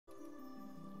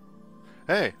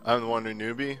Hey, I'm the Wandering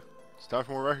Newbie. It's time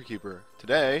for more Record Keeper.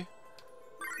 Today,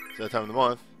 it's that time of the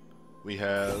month, we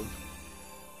have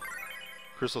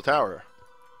Crystal Tower.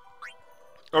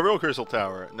 A real Crystal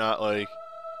Tower, not like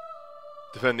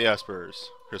Defend the Espers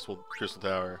Crystal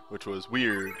Tower, which was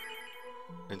weird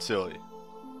and silly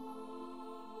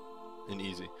and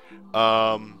easy.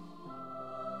 Yeah,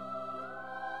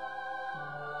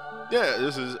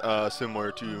 this is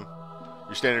similar to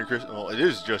your standard Crystal. Well, it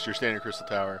is just your standard Crystal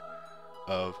Tower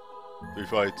of 3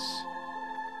 fights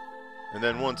and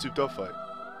then 1 souped up fight,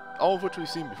 all of which we've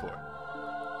seen before.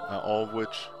 All of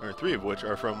which, or 3 of which,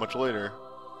 are from much later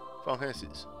Final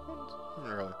Fantasies.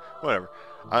 Whatever.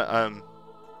 I'm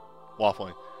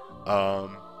waffling.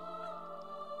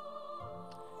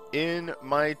 In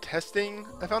my testing,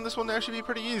 I found this one to actually be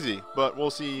pretty easy, but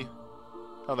we'll see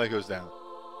how that goes down.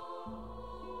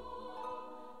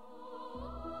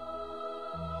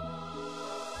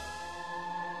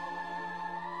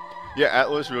 Yeah,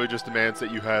 Atlas really just demands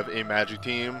that you have a magic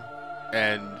team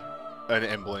and an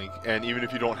M-Blink. And even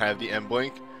if you don't have the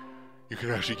M-Blink, you can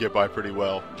actually get by pretty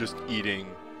well just eating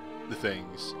the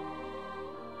things.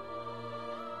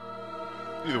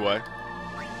 Either way.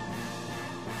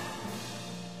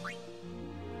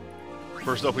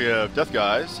 First up we have Death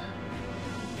Guys,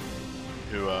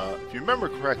 who, if you remember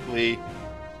correctly,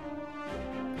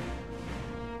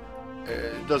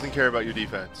 doesn't care about your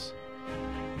defense.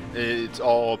 It's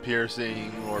all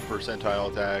piercing or percentile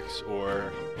attacks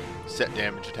or set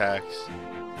damage attacks.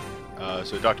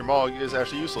 So Dr. Mog is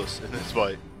actually useless in this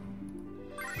fight.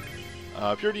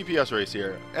 Pure DPS race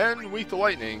here, and weak to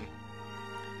lightning.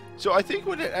 So I think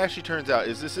what it actually turns out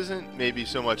is this isn't maybe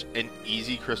so much an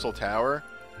easy Crystal Tower.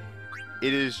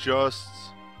 It is just...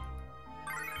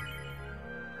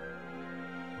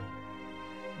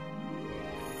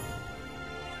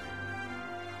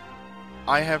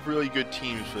 I have really good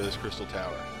teams for this Crystal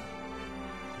Tower.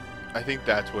 I think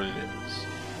that's what it is.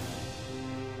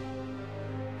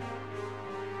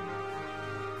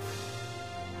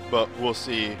 But we'll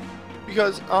see.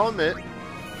 Because I'll admit,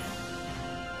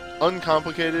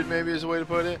 uncomplicated maybe is a way to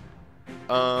put it.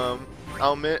 I'll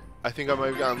admit, I think I might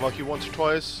have gotten lucky once or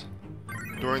twice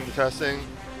during the testing.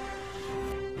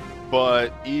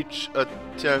 But each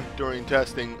attempt during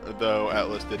testing, though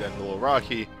Atlas did end a little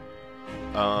rocky,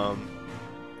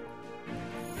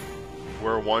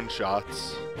 were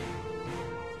one-shots.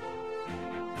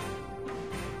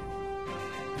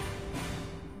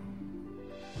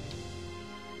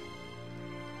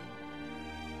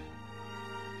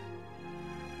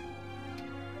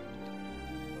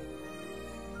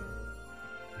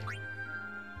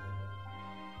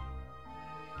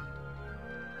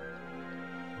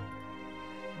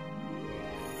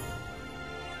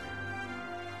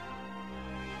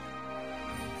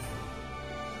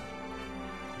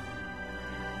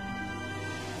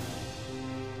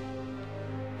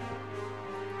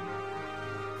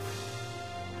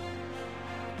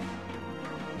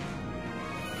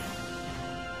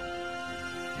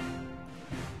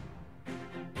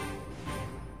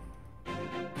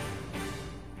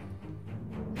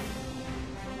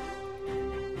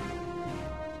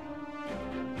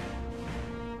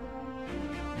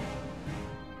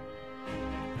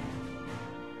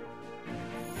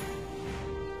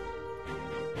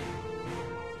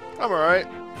 I'm alright.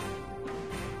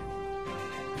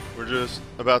 We're just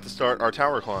about to start our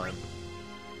tower climb.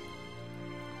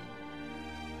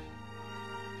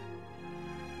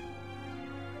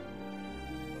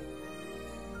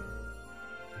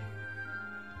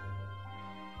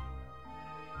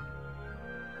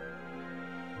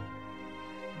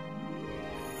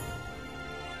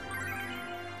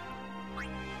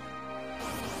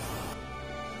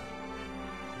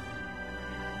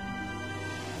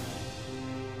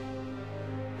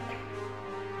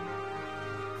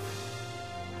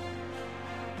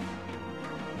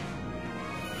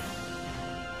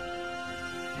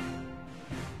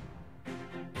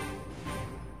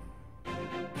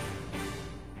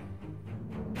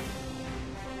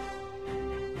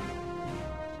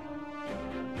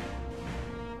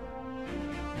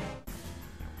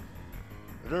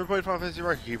 I've never played Final Fantasy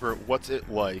Record Keeper. What's it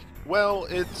like? Well,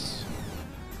 it's...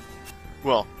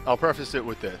 Well, I'll preface it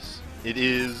with this. It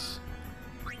is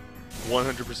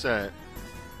 100%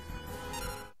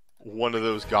 one of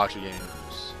those gacha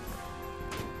games.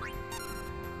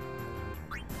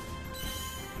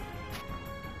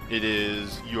 It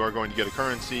is, you are going to get a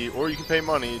currency, or you can pay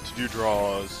money to do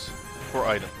draws for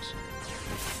items.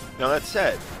 Now that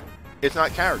said, it's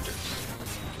not characters.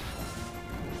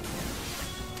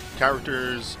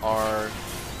 Characters are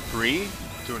free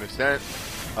to an extent.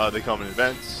 They come in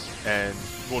events, and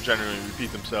will generally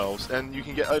repeat themselves, and you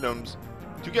can get items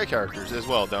to get characters as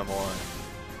well down the line.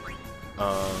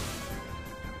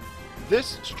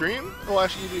 This stream will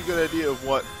actually give you a good idea of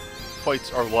what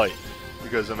fights are like,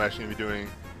 because I'm actually going to be doing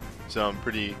some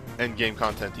pretty endgame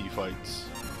content-y fights.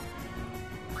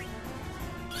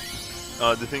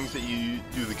 The things that you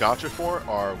do the gacha for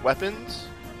are weapons,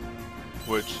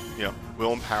 which, you know,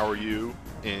 will empower you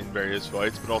in various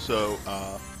fights, but also,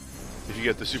 if you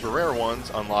get the super rare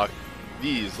ones, unlock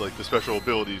these, like the special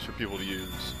abilities for people to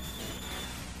use.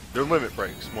 They're limit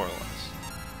breaks, more or less.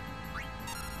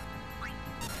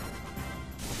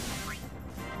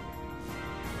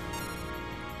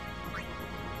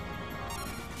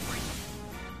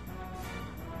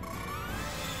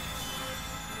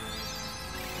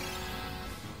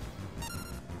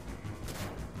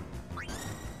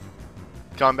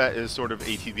 Combat is sort of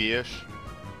ATV-ish.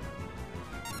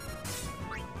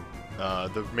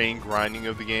 The main grinding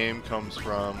of the game comes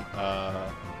from,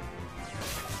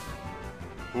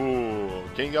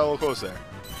 King got a little close there.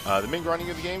 The main grinding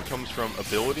of the game comes from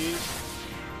abilities.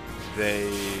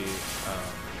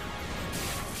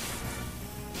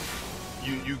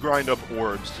 You grind up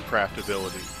orbs to craft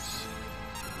abilities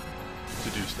to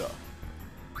do stuff.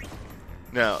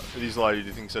 Now, these allow you to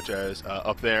do things such as,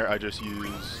 up there, I just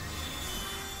use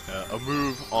a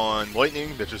move on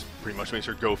lightning that just pretty much makes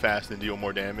her go fast and deal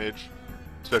more damage,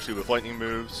 especially with lightning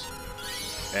moves.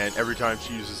 And every time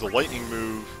she uses a lightning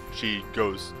move, she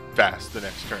goes fast the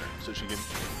next turn, so she can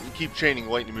keep chaining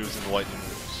lightning moves into lightning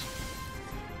moves.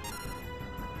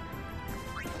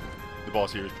 The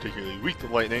boss here is particularly weak to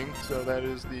lightning, so that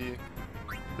is the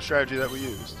strategy that we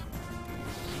used.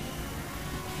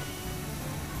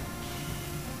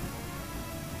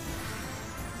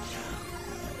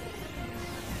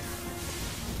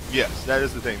 Yes, that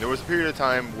is the thing. There was a period of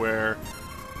time where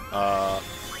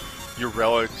your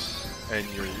relics and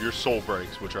your soul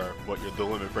breaks, which are what the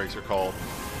limit breaks are called,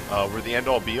 were the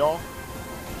end-all be-all.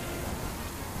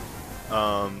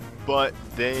 But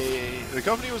the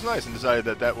company was nice and decided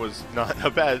that that was not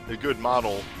a good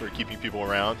model for keeping people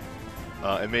around,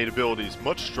 and made abilities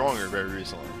much stronger very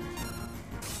recently.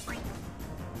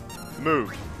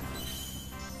 Moved.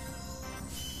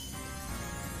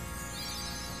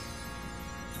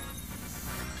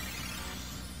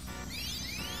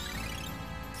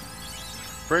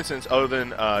 For instance, other than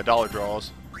dollar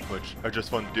draws, which are just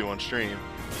fun to do on stream,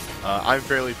 I'm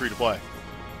fairly free to play.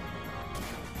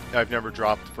 I've never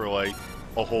dropped for like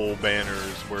a whole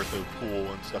banner's worth of pool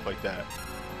and stuff like that.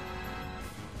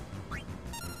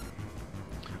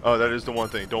 Oh, that is the one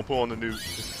thing. Don't pull on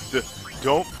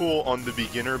don't pull on the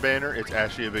beginner banner. It's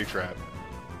actually a big trap.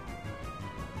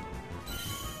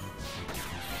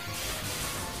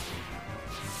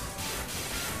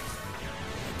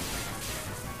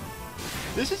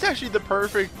 This is actually the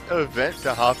perfect event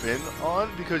to hop in on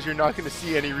because you're not going to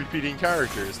see any repeating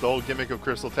characters. The whole gimmick of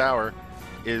Crystal Tower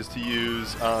is to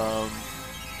use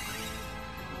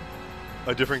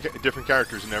different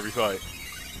characters in every fight.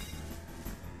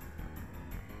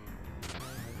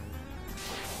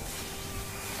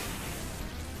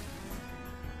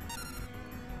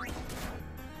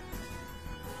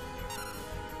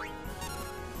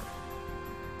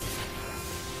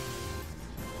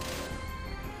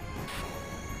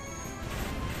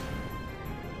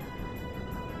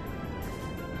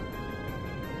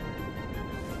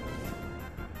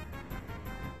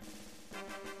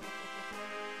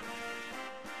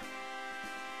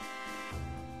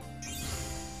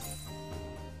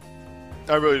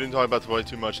 I really didn't talk about the fight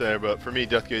too much there, but for me,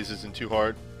 Death Gaze isn't too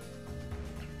hard.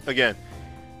 Again,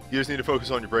 you just need to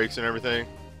focus on your breaks and everything,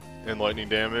 and lightning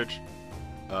damage,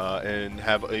 and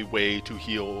have a way to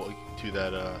heal to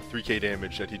that 3k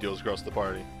damage that he deals across the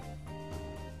party.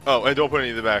 Oh, and don't put any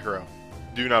in the back row.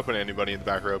 Do not put anybody in the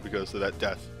back row because of that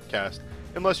death cast,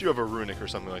 unless you have a runic or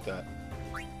something like that.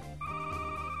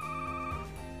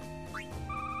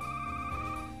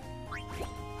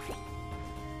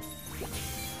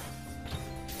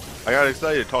 I got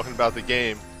excited talking about the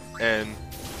game and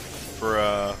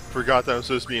forgot that I'm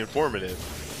supposed to be informative.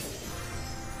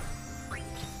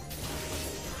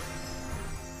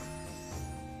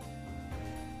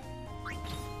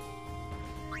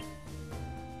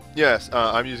 Yes,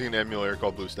 I'm using an emulator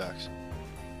called BlueStacks.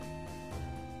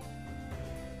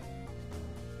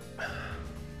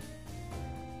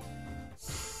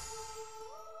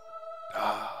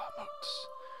 Moats.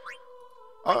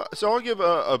 So I'll give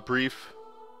a brief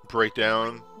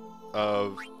breakdown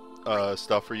of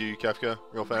stuff for you, Kefka,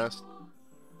 real fast.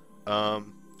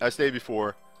 As stated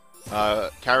before,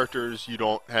 characters you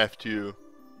don't have to.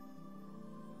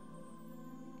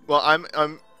 Well,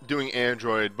 doing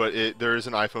Android, but there is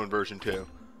an iPhone version too.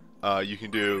 You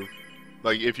can do,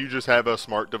 like, if you just have a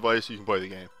smart device, you can play the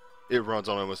game. It runs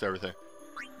on almost everything.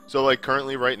 So, like,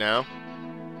 currently, right now,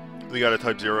 we got a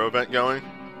Type 0 event going,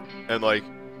 and, like,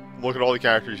 look at all the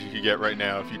characters you could get right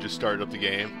now if you just started up the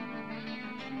game.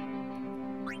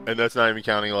 And that's not even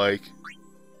counting, like,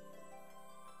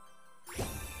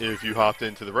 if you hopped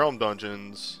into the Realm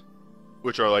dungeons,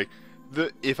 which are, like,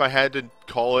 if I had to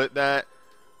call it that,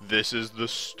 this is the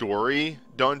story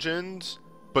dungeons,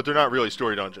 but they're not really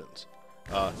story dungeons.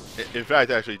 In fact,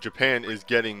 actually, Japan is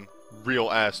getting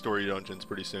real-ass story dungeons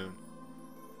pretty soon.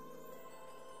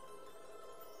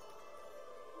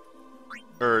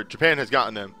 Or, Japan has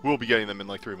gotten them. We'll be getting them in,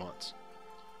 like, 3 months.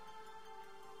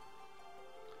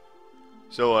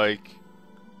 So, like,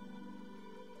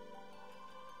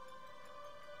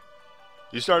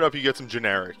 you start up, you get some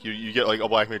generic. You get, like, a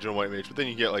black mage and a white mage, but then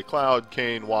you get, like, Cloud,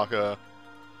 Kain, Wakka,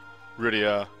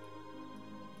 Rydia,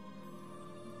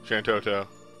 Shantoto,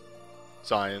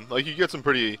 Sion. Like, you get some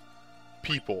pretty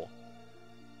people.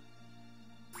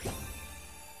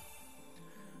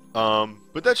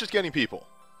 But that's just getting people.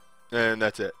 And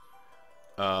that's it.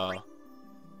 So,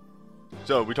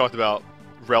 we talked about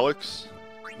relics.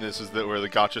 This is where the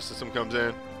gacha system comes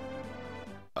in.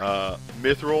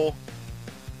 Mithril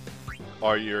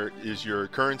is your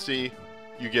currency.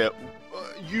 You get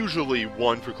usually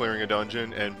 1 for clearing a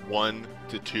dungeon and 1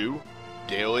 to 2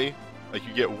 daily. Like,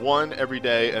 you get 1 every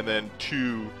day and then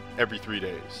 2 every 3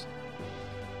 days.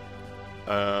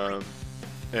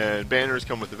 And banners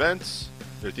come with events.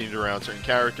 They're themed around certain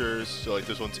characters. So, like,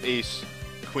 this one's Ace,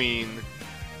 Queen,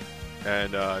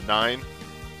 and 9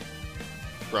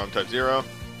 from Type 0.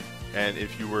 And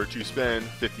if you were to spend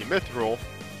 50 mithril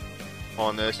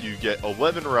on this, you get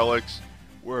 11 relics,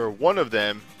 where one of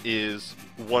them is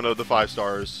one of the 5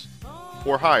 stars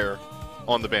or higher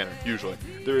on the banner, usually.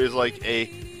 There is, like, a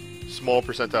small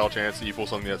percentile chance that you pull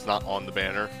something that's not on the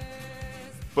banner,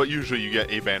 but usually you get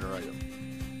a banner item.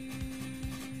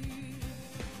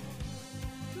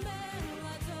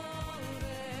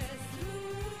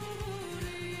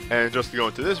 And just to go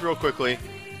into this real quickly,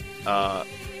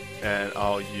 and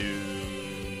I'll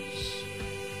use...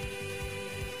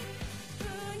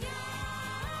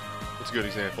 What's a good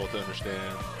example to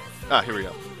understand? Here we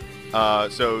go.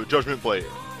 So, Judgment Blade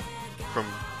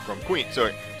from Queen.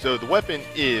 Sorry. So, the weapon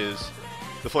is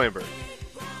the Flamebird.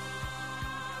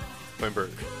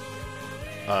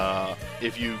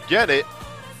 If you get it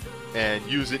and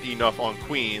use it enough on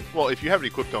Queen, well, if you have it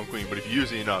equipped on Queen, but if you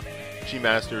use it enough, she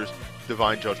masters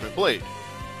Divine Judgment Blade,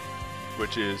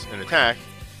 which is an attack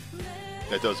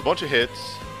that does a bunch of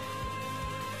hits,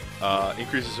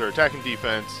 increases her attack and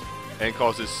defense, and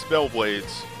causes spell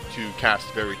blades to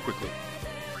cast very quickly.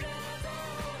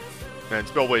 And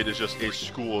Spellblade is just a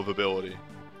school of ability.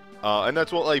 And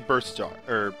that's what, like, bursts are,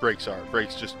 or breaks are.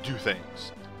 Breaks just do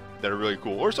things that are really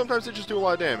cool. Or sometimes they just do a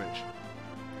lot of damage.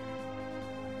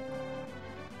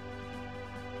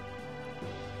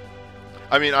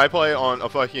 I mean, I play on a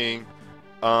fucking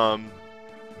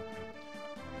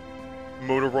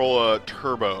Motorola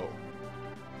Turbo,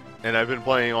 and I've been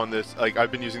playing on this, like,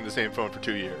 I've been using the same phone for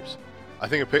 2 years. I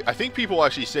think people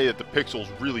actually say that the pixel's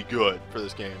really good for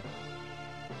this game.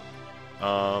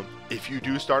 If you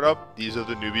do start up, these are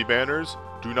the newbie banners.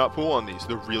 Do not pull on these.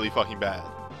 They're really fucking bad.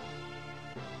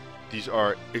 These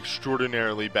are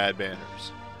extraordinarily bad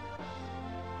banners.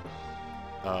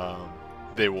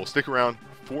 They will stick around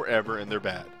forever, and they're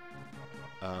bad.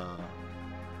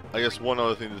 I guess one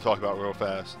other thing to talk about real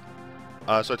fast.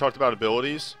 So I talked about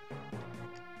abilities.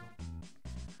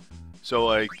 So,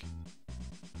 like,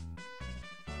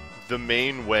 the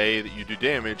main way that you do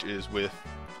damage is with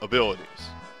abilities.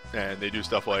 And they do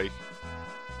stuff like,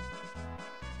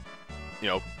 you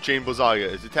know, Chain Blizzaga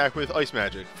is attacked with Ice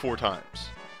Magic 4 times.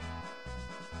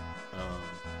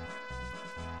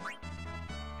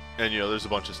 And, you know, there's a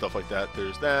bunch of stuff like that.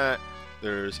 There's that.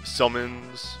 There's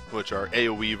summons, which are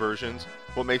AoE versions.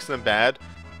 What makes them bad?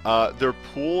 Their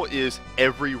pool is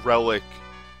every relic,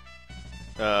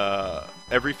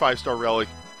 every 5-star relic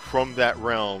from that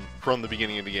realm from the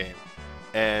beginning of the game.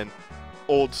 And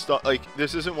old stuff, like,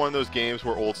 this isn't one of those games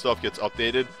where old stuff gets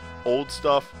updated. Old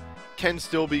stuff can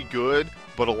still be good,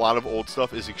 but a lot of old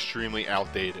stuff is extremely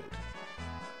outdated.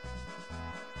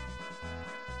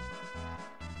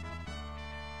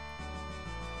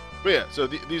 But yeah, so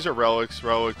these are relics.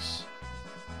 Relics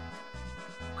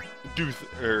do,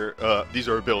 these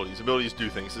are abilities. Abilities do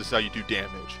things. This is how you do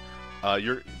damage.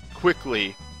 You're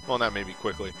quickly, well, not maybe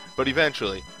quickly, but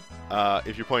eventually,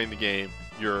 if you're playing the game,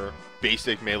 your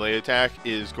basic melee attack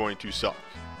is going to suck.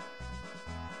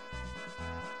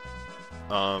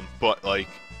 But, like,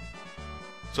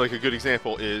 So like a good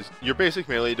example is your basic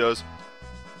melee does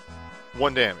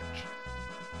 1 damage.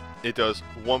 It does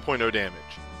 1.0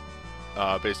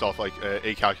 damage based off like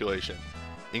a calculation.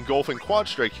 Engulfing Quad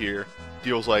Strike here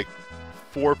deals like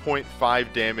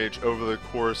 4.5 damage over the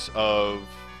course of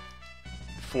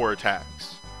 4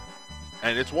 attacks.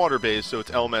 And it's water based, so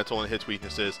it's elemental and hits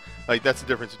weaknesses. Like, that's the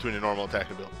difference between a normal attack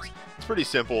and abilities. It's pretty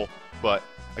simple, but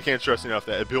I can't stress enough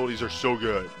that abilities are so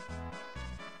good.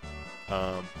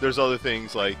 There's other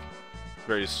things like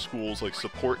various schools like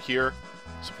support here.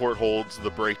 Support holds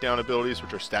the breakdown abilities,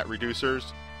 which are stat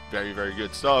reducers. Very, very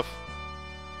good stuff.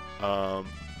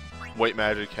 White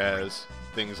Magic has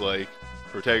things like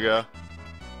Protega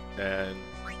and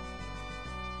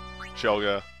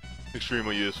Shelga.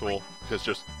 Extremely useful because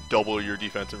just double your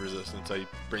defensive resistance. I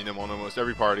bring them on almost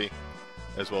every party,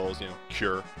 as well as, you know,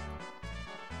 Cure.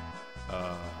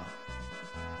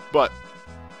 But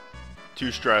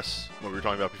to stress what we were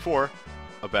talking about before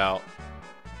about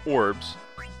orbs,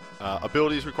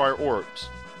 abilities require orbs.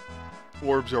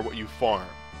 Orbs are what you farm,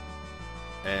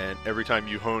 and every time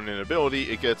you hone an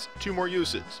ability, it gets 2 more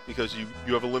uses because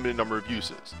you have a limited number of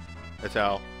uses. That's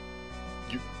how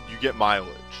you get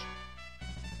mileage.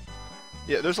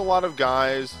 Yeah, there's a lot of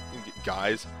guides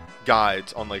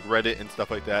on like Reddit and stuff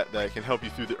like that that can help you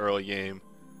through the early game.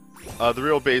 The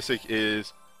real basic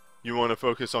is you want to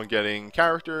focus on getting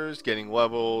characters, getting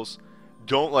levels.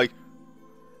 Don't like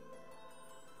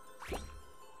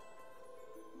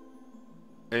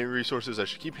any resources I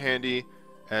should keep handy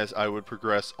as I would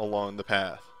progress along the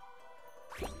path.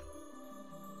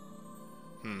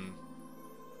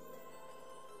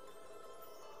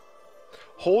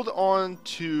 Hold on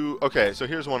to... Okay, so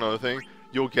here's one other thing.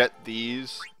 You'll get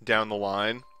these down the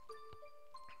line.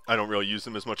 I don't really use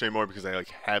them as much anymore because I like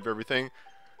have everything.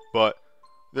 But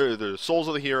they're Souls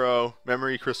of the Hero,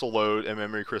 Memory Crystal Load, and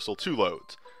Memory Crystal 2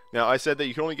 loads. Now, I said that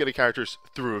you can only get a character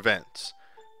through events.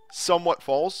 Somewhat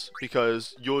false,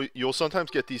 because you'll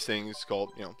sometimes get these things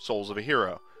called, you know, Souls of a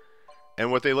Hero.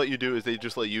 And what they let you do is they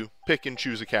just let you pick and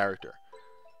choose a character.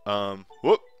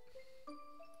 Whoop.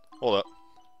 Hold up.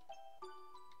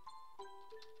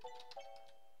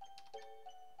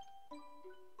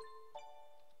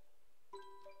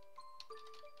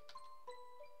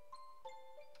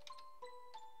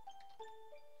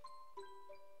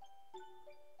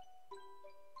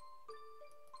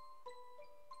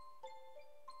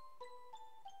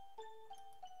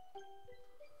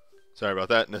 Sorry about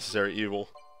that, necessary evil.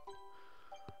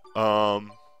 Oh,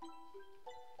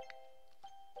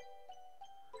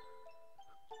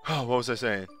 what was I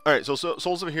saying? Alright, so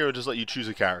Souls of a Hero just let you choose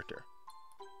a character.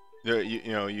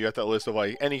 You know, you got that list of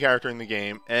like any character in the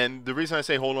game, and the reason I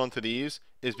say hold on to these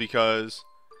is because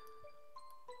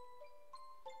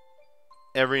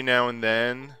every now and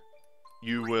then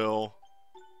you will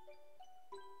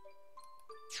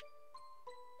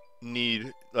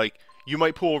need, like, you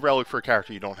might pull a relic for a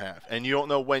character you don't have, and you don't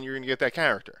know when you're going to get that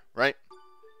character, right?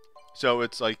 So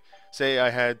it's like, say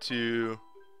I had to...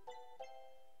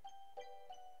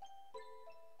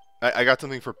 I got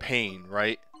something for Pain,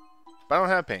 right? But I don't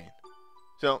have Pain.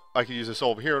 So I could use a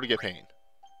Soul of a Hero to get Pain.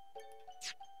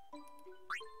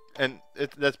 And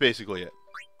that's basically it.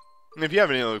 And if you have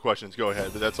any other questions, go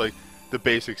ahead, but that's like the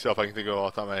basic stuff I can think of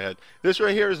off the top of my head. This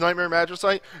right here is Nightmare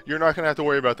Magicite. You're not going to have to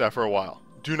worry about that for a while.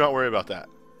 Do not worry about that.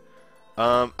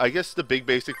 I guess the big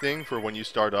basic thing for when you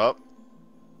start up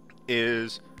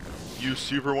is you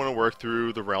super want to work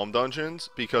through the realm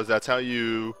dungeons, because that's how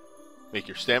you make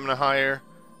your stamina higher,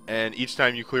 and each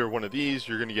time you clear one of these,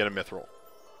 you're going to get a mithril.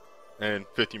 And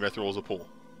 50 mithril is a pool.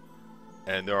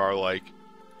 And there are like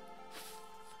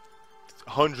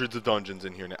hundreds of dungeons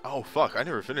in here now. Oh fuck, I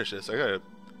never finished this. I gotta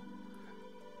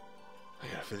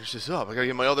finish this up. I gotta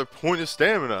get my other point of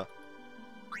stamina.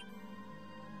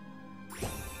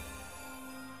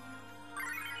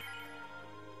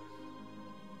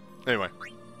 Anyway,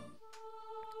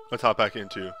 let's hop back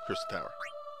into Crystal Tower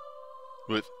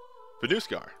with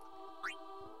Venuskar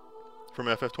from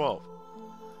FF12.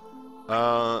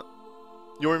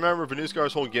 You'll remember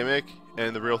Venuskar's whole gimmick,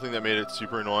 and the real thing that made it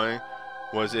super annoying,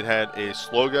 was it had a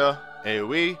Sloga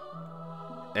AoE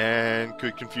and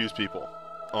could confuse people.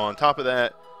 On top of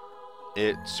that,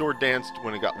 it sword danced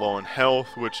when it got low on health,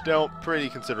 which dealt pretty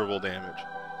considerable damage.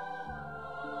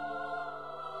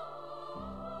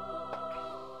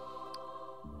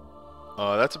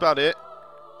 That's about it.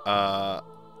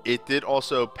 It did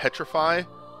also petrify,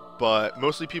 but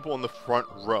mostly people in the front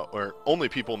row, or only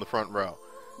people in the front row.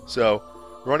 So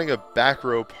running a back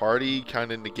row party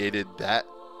kind of negated that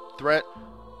threat,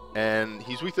 and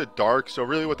he's weak to dark, so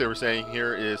really what they were saying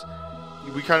here is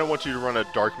we kind of want you to run a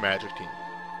dark magic team.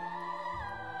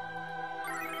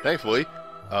 thankfully,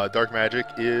 dark magic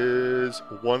is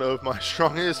one of my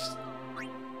strongest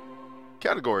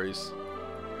categories.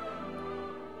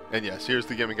 And yes, here's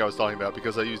the gimmick I was talking about,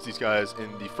 because I used these guys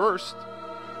in the first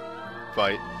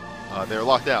fight. They're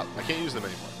locked out. I can't use them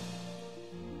anymore.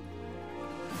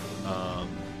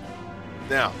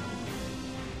 Now,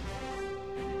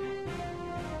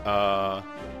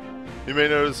 you may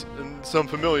notice some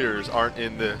familiars aren't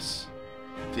in this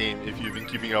team if you've been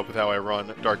keeping up with how I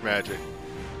run Dark Magic.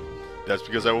 That's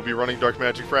because I will be running Dark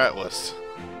Magic for Atlas.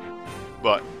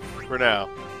 But, for now,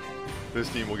 this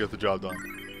team will get the job done.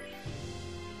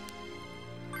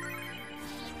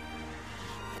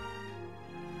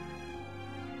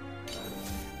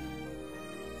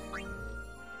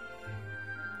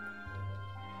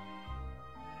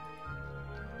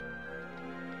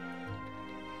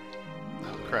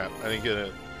 Crap, I didn't get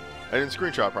it. I didn't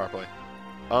screenshot properly.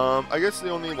 I guess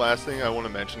the only last thing I want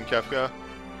to mention, Kefka,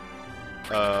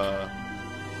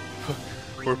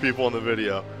 for people in the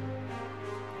video,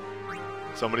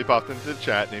 somebody popped into the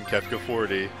chat named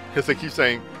Kefka40, because they keep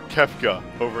saying Kefka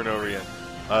over and over again.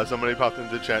 Somebody popped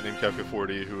into the chat named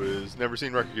Kefka40, who has never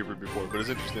seen Record Keeper before, but is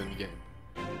interested in the game.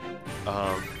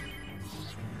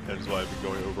 That is why I've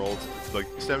been going over all it's like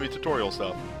semi-tutorial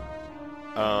stuff.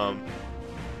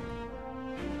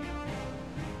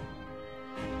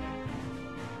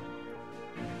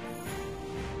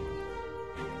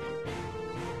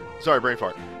 Sorry, brain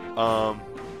fart.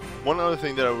 One other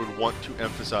thing that I would want to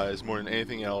emphasize more than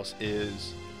anything else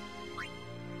is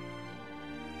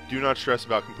do not stress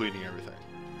about completing everything.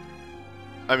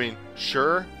 I mean,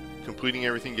 sure, completing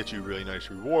everything gets you really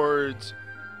nice rewards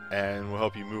and will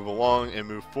help you move along and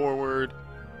move forward,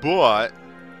 but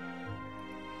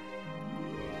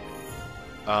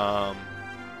a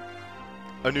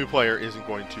new player isn't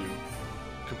going to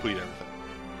complete everything.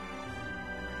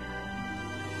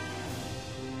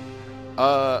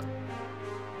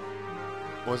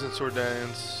 Wasn't Sword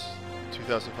Dance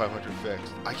 2,500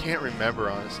 fixed? I can't remember,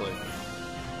 honestly.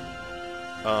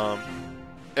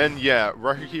 And yeah,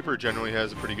 Record Keeper generally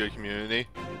has a pretty good community.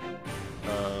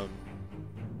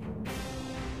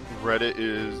 Reddit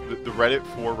is... The Reddit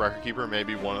for Record Keeper may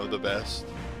be one of the best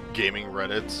gaming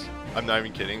Reddits. I'm not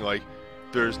even kidding. Like,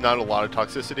 there's not a lot of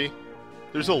toxicity.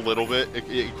 There's a little bit.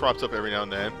 It crops up every now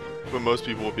and then. But most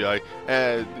people will be like,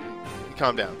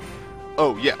 calm down.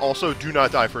 Oh yeah, also do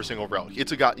not die for a single relic.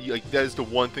 It's a like that is the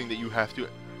one thing that you have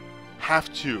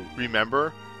to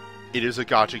remember. It is a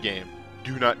gacha game.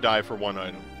 Do not die for one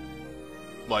item.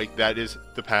 Like, that is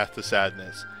the path to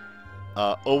sadness.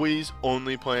 Always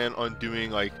only plan on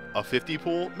doing like a 50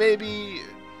 pull, maybe,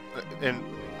 and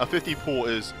a 50 pull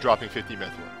is dropping 50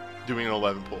 Mithril, doing an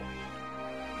 11 pull.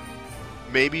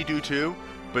 Maybe do 2,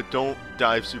 but don't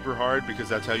dive super hard, because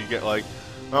that's how you get like,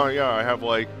 oh yeah, I have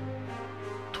like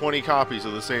 20 copies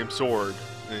of the same sword,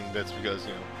 and that's because,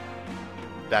 you know,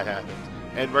 that happens.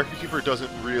 And Record Keeper doesn't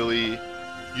really...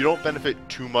 You don't benefit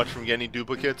too much from getting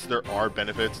duplicates. There are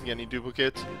benefits in getting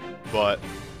duplicates, but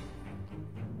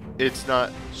it's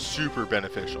not super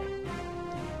beneficial.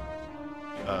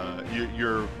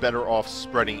 You're better off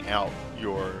spreading out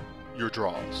your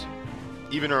draws,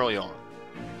 even early on.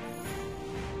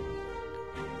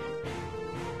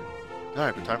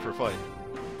 Alright, but time for a fight.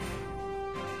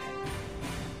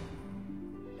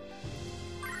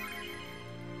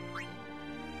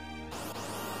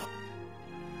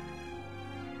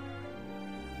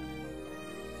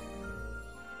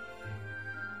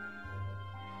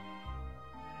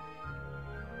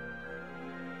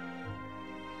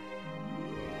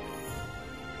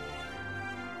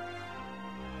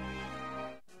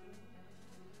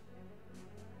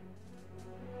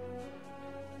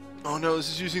 Oh no, this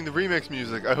is using the remix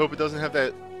music. I hope it doesn't have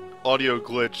that audio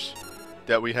glitch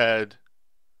that we had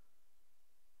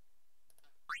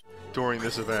during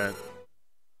this event.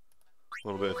 A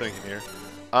little bit of thinking here.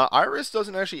 Iris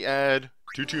doesn't actually add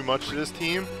too much to this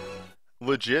team.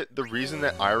 Legit, the reason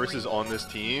that Iris is on this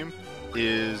team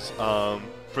is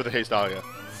for the Haste Dahlia.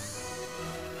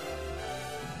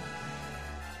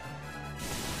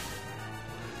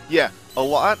 Yeah, a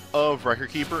lot of Record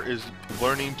Keeper is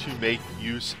learning to make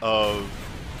use of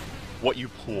what you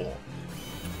pull.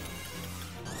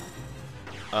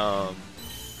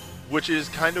 Which is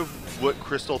kind of what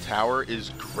Crystal Tower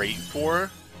is great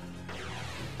for.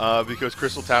 Because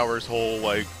Crystal Tower's whole,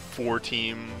 like,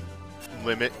 4-team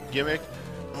limit gimmick.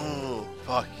 Oh,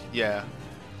 fuck, yeah.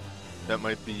 That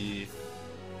might be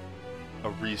a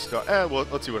restart. Well,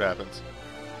 let's see what happens.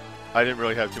 I didn't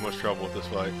really have too much trouble with this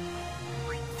fight.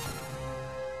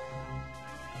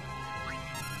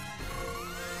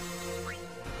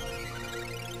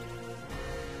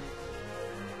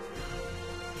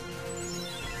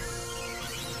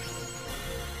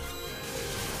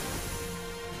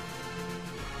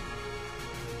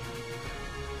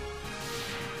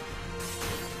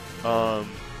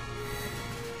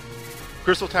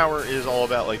 Crystal Tower is all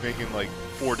about like making like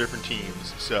 4 different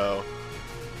teams, so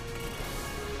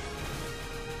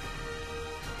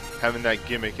having that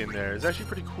gimmick in there is actually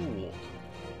pretty cool.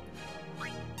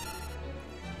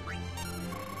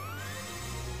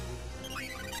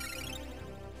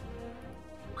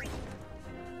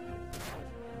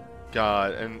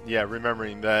 God, and yeah,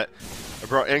 remembering that I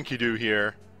brought Enkidu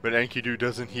here, but Enkidu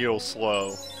doesn't heal slow.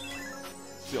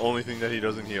 It's the only thing that he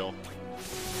doesn't heal.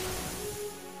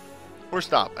 Or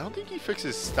stop. I don't think he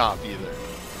fixes stop either.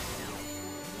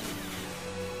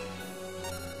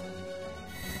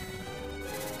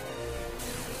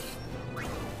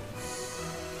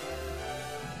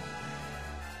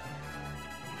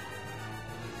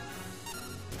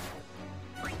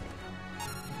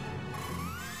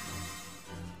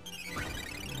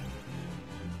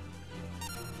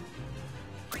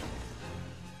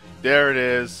 There it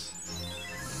is.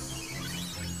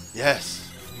 Yes.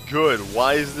 Good.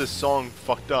 Why is this song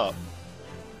fucked up?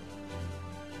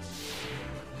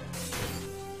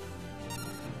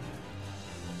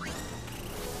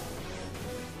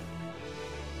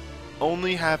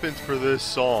 Only happens for this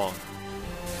song.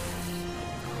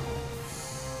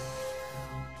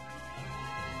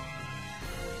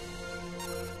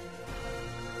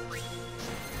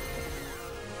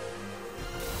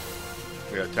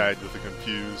 We got tagged with the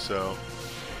Confuse, so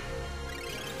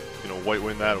gonna white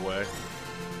win that away.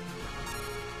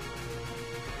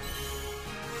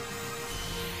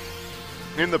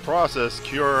 In the process,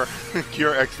 cure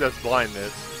Xdeath's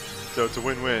blindness, so it's a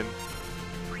win-win.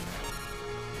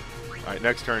 Alright,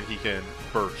 next turn he can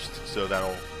burst, so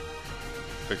that'll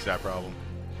fix that problem.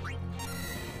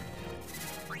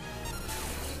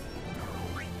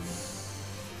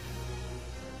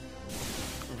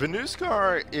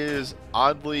 Venuskar is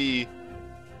oddly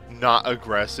not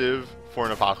aggressive for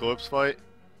an Apocalypse fight.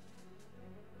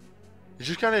 He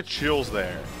just kind of chills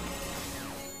there.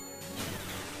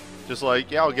 Just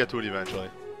like, yeah, I'll get to it eventually.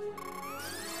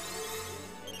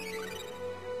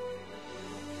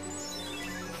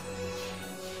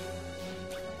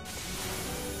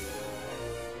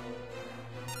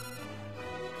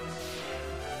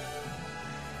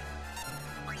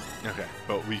 Okay,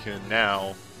 but we can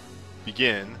now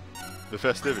begin the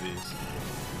festivities.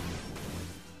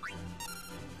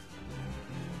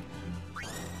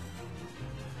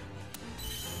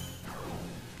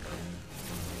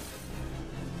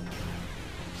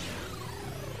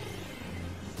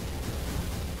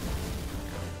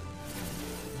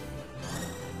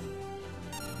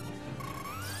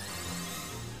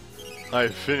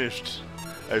 I've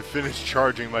finished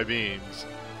charging my beams.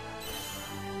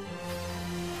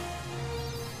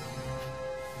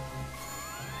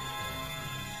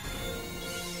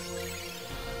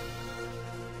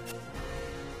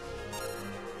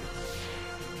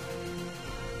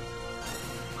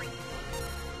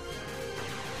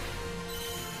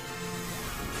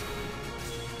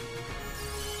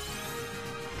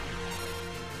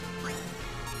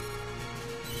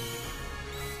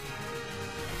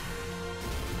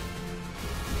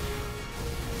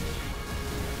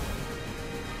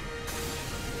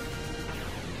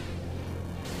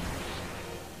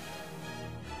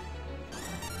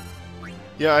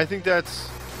 Yeah, I think that's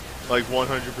like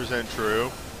 100%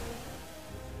 true.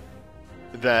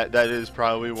 That is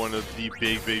probably one of the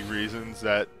big reasons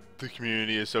that the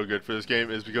community is so good for this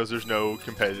game, is because there's no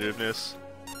competitiveness.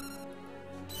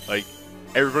 Like,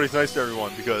 everybody's nice to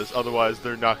everyone, because otherwise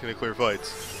they're not going to clear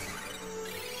fights.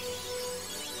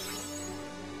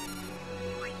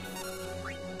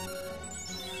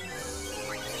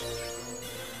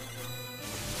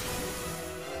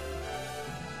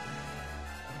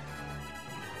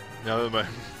 Now that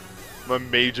my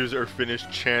mages are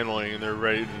finished channeling and they're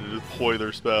ready to deploy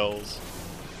their spells.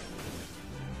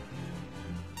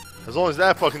 As long as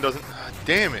that fucking doesn't...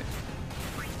 damn it.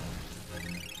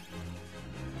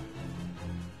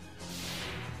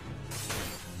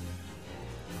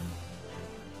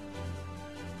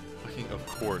 Fucking of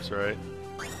course, right?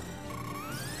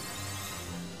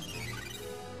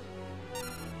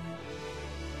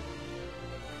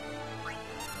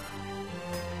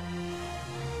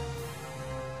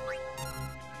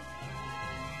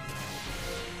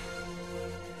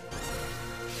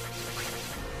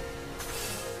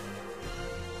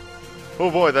 Oh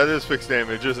boy, that is fixed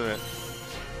damage, isn't it?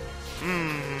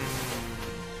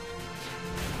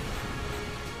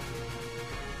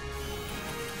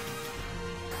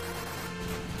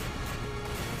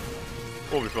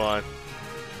 We'll be fine.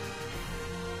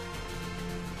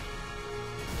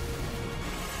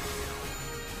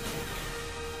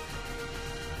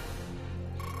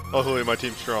 Luckily, my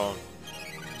team's strong.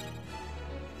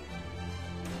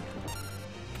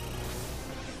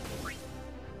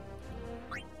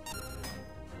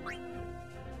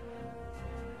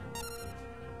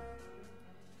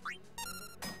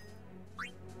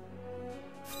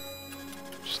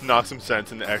 just knock some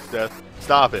sense into X-Death.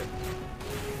 Stop it.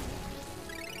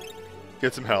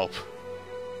 Get some help.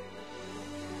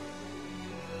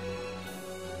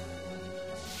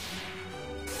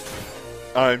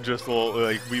 I'm just a little,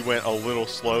 like, we went a little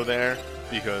slow there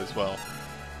because, well,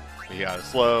 we got it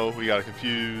slow, we got it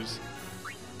confused.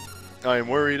 I am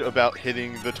worried about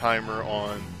hitting the timer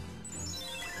on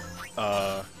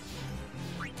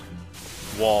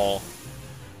wall.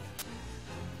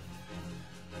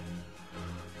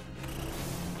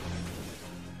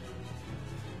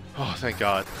 Oh, thank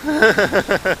God.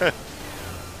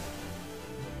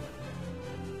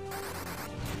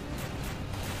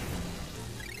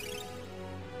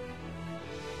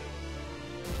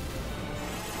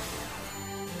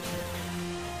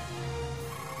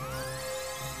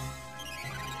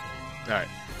 Alright.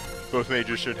 Both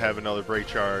mages should have another break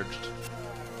charged.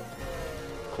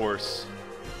 Of course.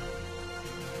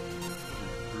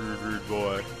 Rude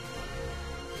boy.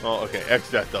 Oh, okay.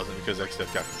 X-Death doesn't because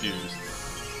X-Death got confused.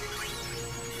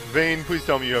 Vayne, please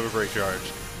tell me you have a break charge.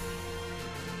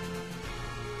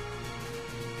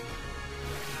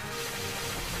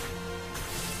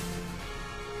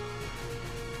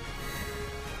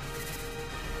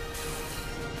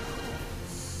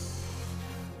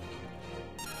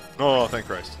 Oh, thank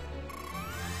Christ.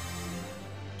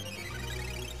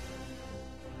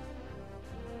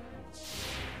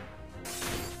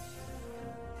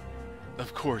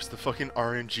 Of course, the fucking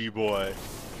RNG boy.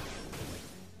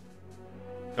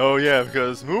 Oh yeah,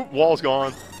 because whoop, wall's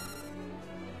gone.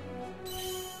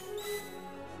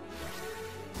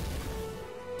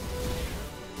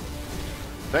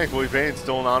 Thankfully, Vayne's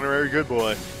still an honorary good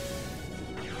boy.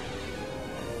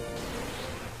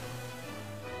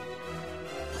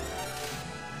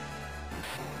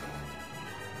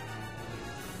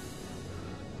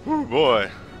 Whew, boy,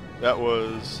 that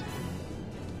was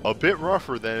a bit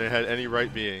rougher than it had any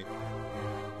right being.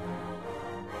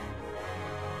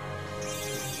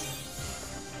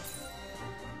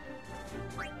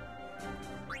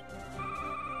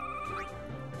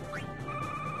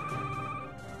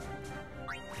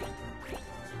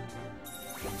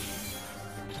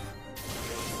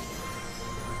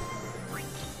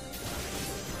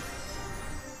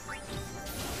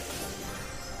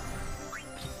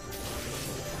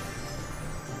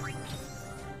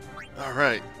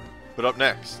 Alright, but up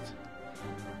next,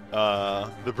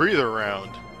 the breather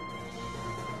round.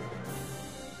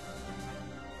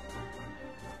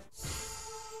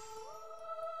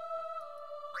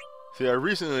 See, I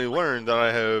recently learned that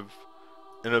I have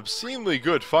an obscenely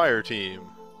good fire team.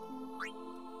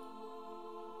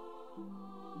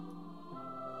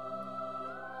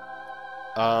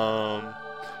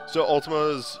 So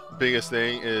Ultima's biggest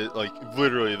thing is, like,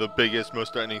 literally the biggest,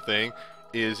 most threatening thing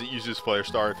is it uses Flare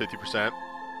Star at 50%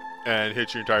 and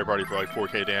hits your entire party for like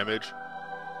 4k damage.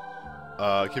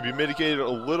 Can be mitigated a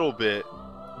little bit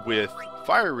with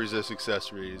fire resist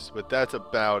accessories, but that's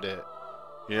about it.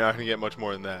 You're not going to get much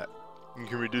more than that. You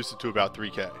can reduce it to about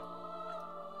 3k.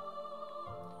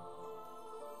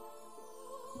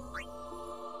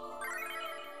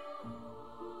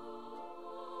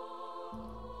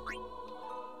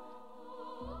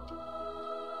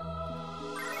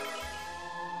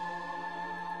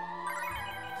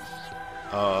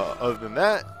 Other than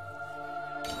that,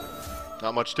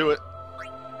 not much to it.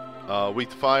 Weak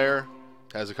to fire,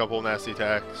 has a couple of nasty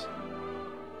attacks.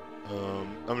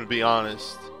 I'm gonna be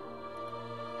honest.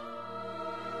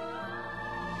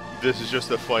 This is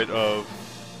just a fight of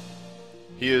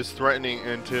he is threatening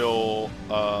until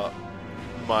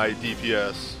my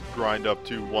DPS grind up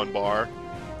to 1 bar,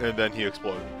 and then he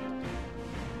explodes.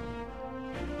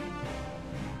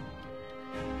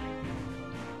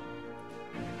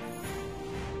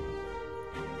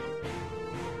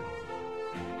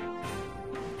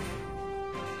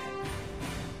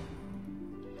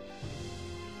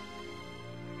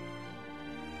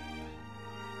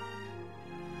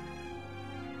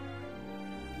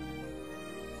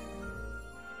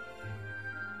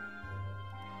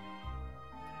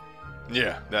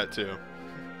 Yeah, that too.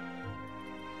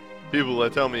 People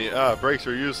that tell me, breaks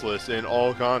are useless in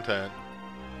all content.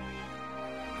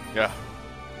 Yeah.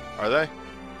 Are they?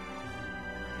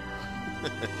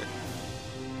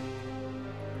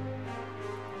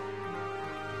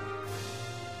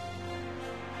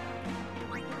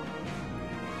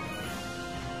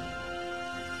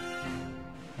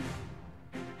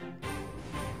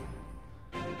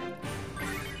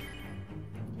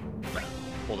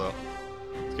 Hold up.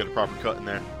 Let's get a proper cut in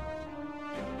there.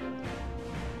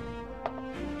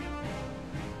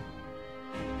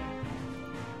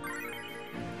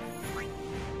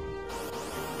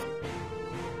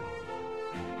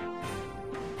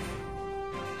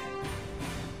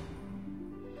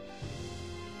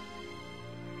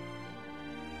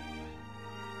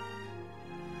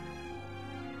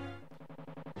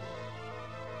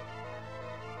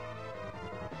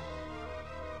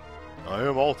 I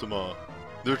am Ultima,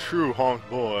 the true honk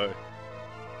boy.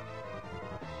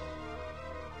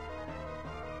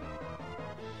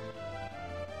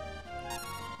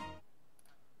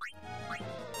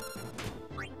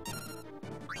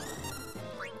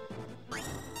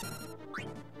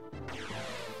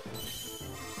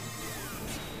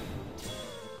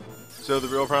 So the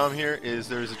real problem here is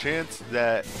there's a chance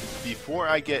that before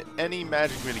I get any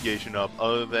magic mitigation up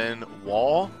other than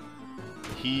wall,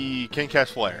 he can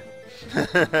cast flare.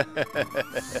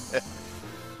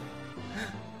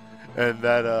 And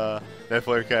that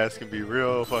flare cast can be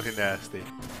real fucking nasty.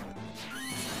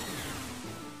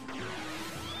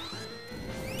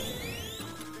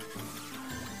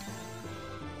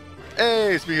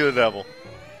 Hey, speaking of the devil.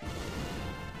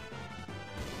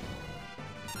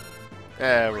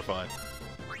 We're fine.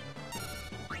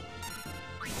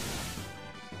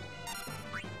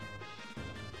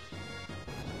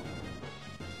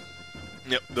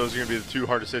 Yep, those are going to be the two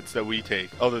hardest hits that we take,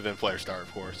 other than Flare Star, of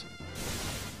course.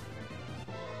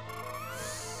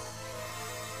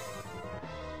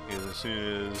 Because as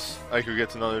soon as Aiko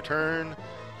gets another turn,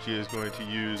 she is going to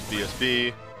use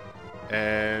BSB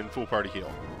and full party heal.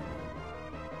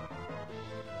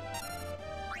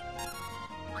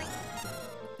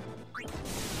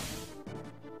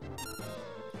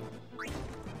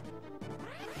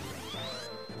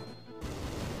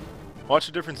 Watch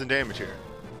the difference in damage here.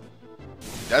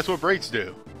 That's what breaks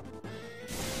do.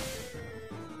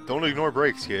 Don't ignore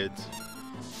breaks, kids.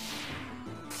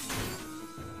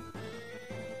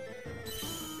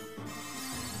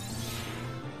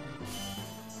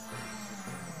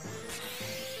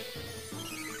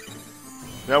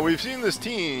 Now we've seen this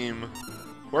team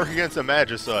work against a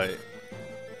Magicite,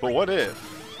 but what if?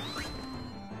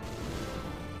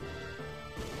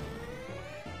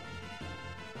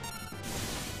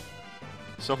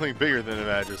 Something bigger than a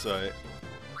Magicite.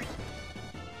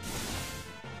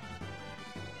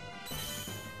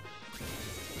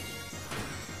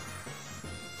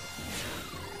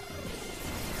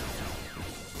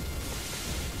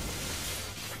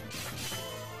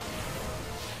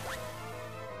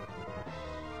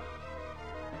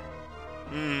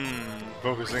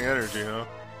 Focusing energy, huh?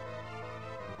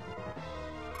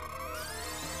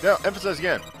 Now, emphasize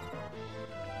again.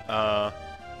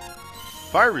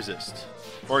 Fire resist.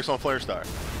 Works on Flare Star.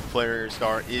 Flare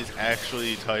Star is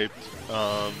actually typed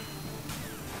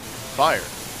fire.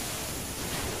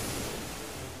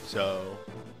 So,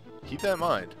 keep that in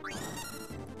mind.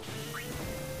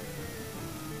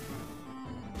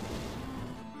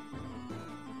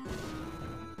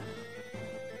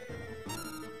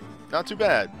 Not too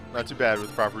bad. Not too bad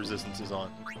with proper resistances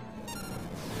on.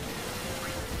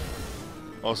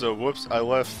 Also, whoops, I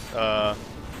left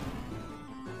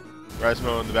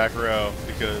Rasmo in the back row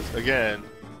because, again,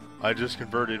 I just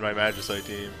converted my Magicite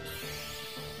team.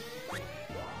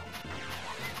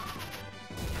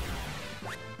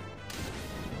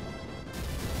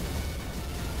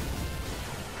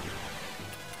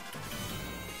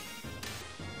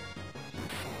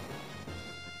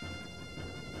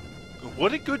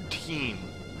 What a good team.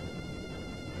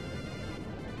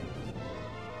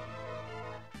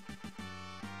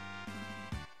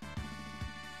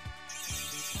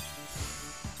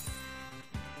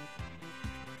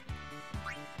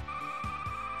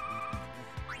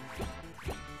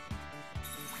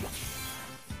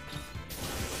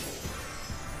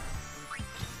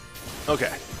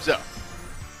 Okay, so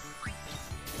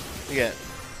again,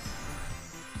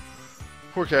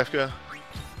 poor Kefka.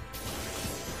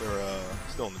 They're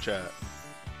still in the chat.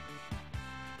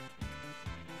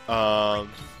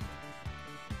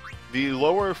 The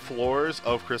lower floors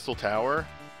of Crystal Tower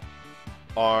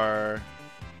are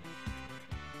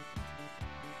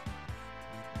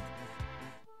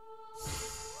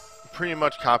pretty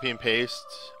much copy and paste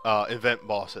event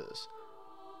bosses.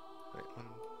 Wait,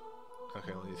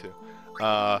 okay, only two.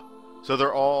 So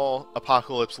they're all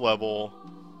Apocalypse level.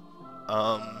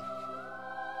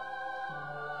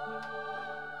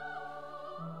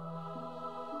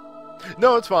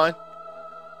 No, it's fine.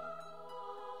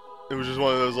 It was just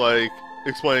one of those, like,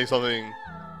 explaining something.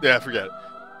 Yeah, forget it.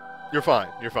 You're fine.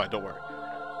 You're fine. Don't worry.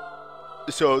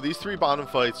 So these three bottom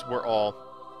fights were all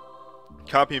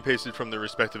copy and pasted from their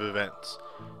respective events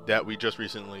that we just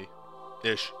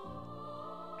recently-ish.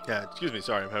 Yeah, excuse me.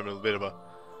 Sorry, I'm having a bit of a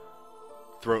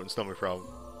throat and stomach problem.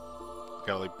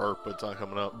 Kind of like burp, but it's not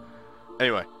coming up.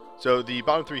 Anyway, so the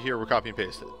bottom three here were copy and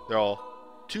pasted. They're all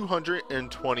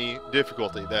 220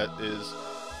 difficulty. That is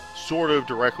sort of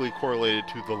directly correlated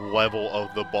to the level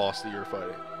of the boss that you're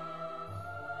fighting.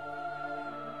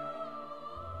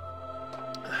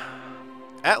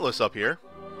 Atlas up here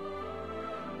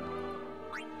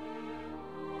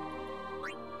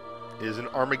is an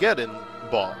Armageddon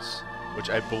boss, which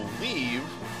I believe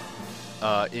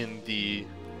in the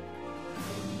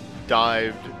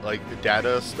dived like the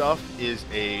data stuff is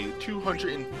a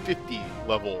 250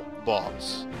 level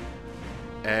boss,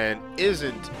 and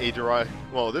isn't a direct.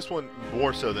 Well, this one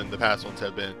more so than the past ones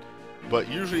have been, but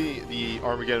usually the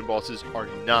Armageddon bosses are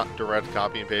not direct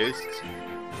copy and paste.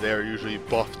 They are usually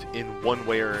buffed in one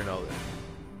way or another.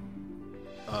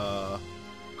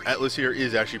 Atlas here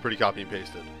is actually pretty copy and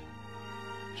pasted,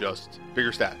 just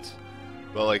bigger stats.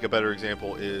 But like a better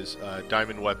example is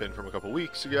Diamond Weapon from a couple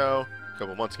months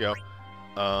ago,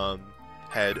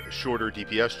 had shorter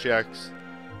DPS checks.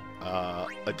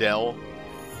 Adele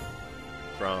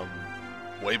from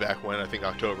way back when, I think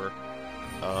October,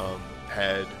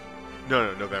 had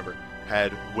November,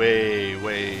 had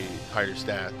way higher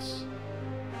stats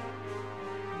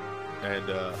and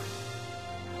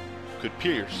could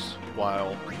pierce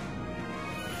while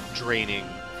draining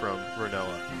from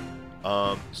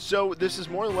Rinoa. So this is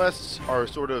more or less our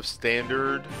sort of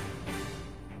standard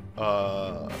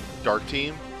dark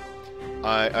team.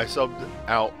 I subbed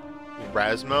out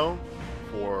Rasmo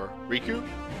for Riku,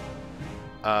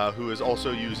 who is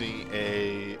also using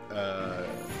a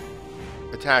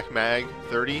attack mag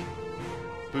 30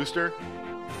 booster.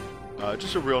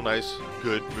 Just a real nice,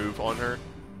 good move on her.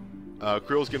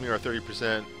 Krill's giving her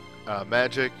 30%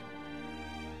 magic,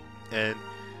 and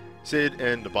Sid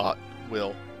and the bot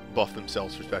will buff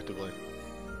themselves respectively.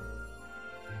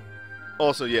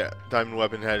 Also, yeah, Diamond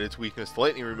Weapon had its weakness to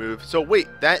lightning removed. So wait,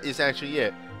 that is actually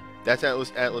it. That's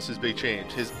Atlas's big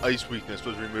change. His ice weakness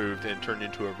was removed and turned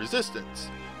into a resistance.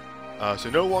 So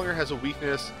no longer has a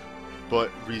weakness, but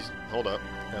hold up,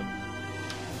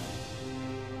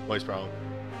 voice problem.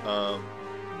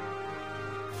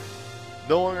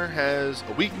 No longer has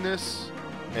a weakness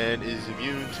and is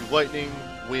immune to lightning,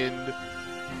 wind,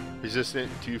 resistant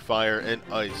to fire and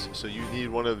ice. So you need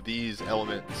one of these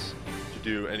elements to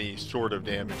do any sort of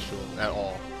damage to him at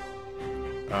all.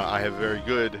 I have a very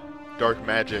good dark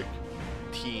magic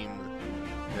team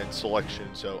and selection,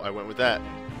 so I went with that.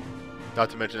 Not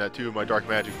to mention that two of my dark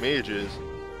magic mages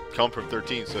come from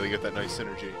 13, so they get that nice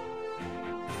synergy.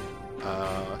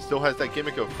 Still has that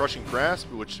gimmick of Crushing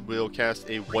Grasp, which will cast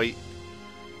a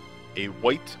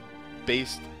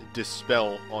white-based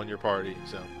dispel on your party,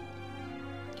 so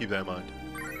keep that in mind.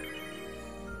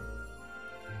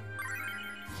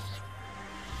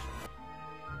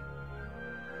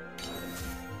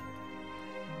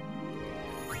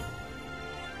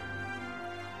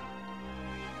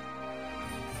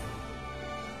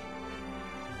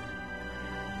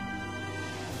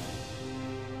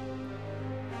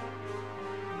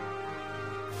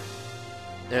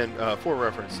 And for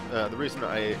reference, the reason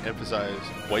I emphasize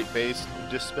white-based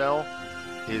dispel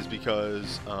is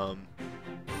because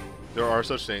there are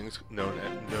such things known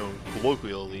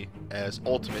colloquially as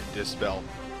ultimate dispel,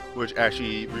 which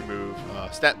actually remove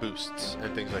stat boosts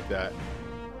and things like that.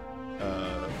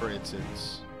 For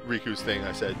instance, Riku's thing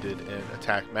I said did an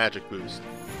attack magic boost.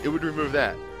 It would remove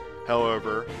that.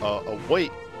 However, a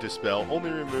white dispel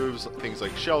only removes things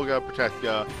like Shelga,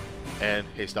 Protectka, and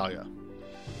Hestaga.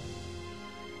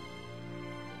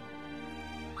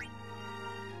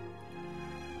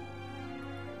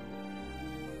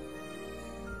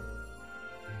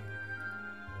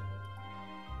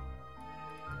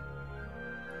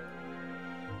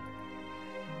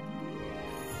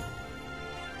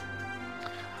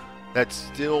 That's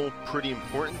still pretty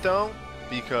important though,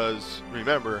 because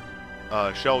remember,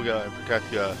 Shelga and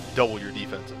Protectka double your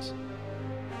defenses.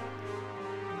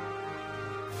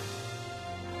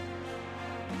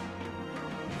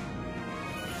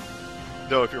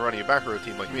 Though if you're running a back row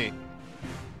team like me,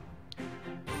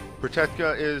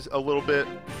 Protectka is a little bit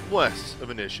less of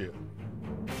an issue.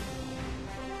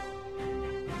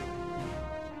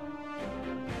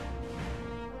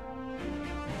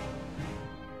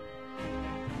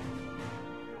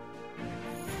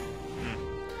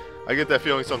 I get that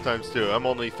feeling sometimes too. I'm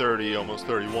only 30, almost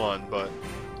 31, but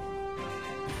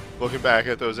looking back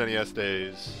at those NES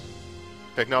days,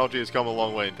 technology has come a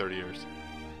long way in 30 years.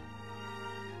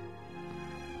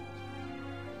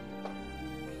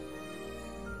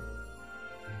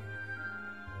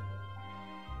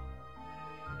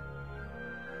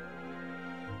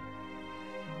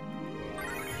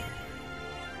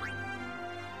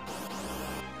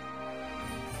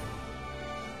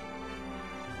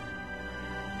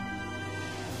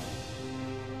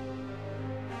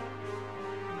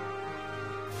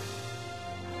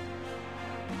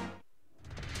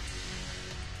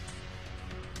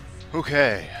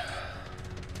 Okay.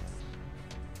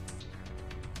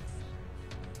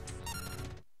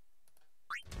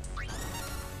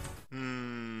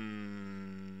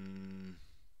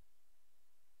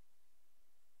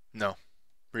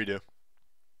 Redo.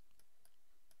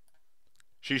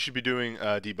 She should be doing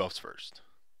debuffs first.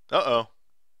 Uh-oh.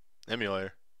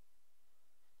 Emulator.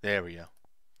 There we go.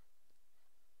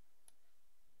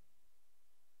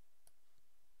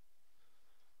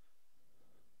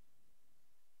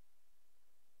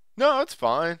 No, it's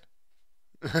fine.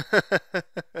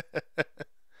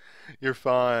 You're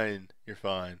fine. You're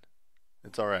fine.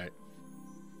 It's alright.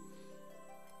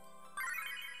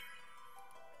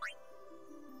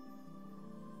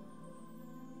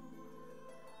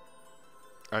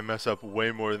 I mess up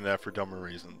way more than that for dumber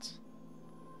reasons.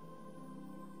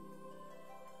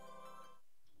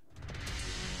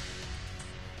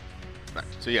 Right,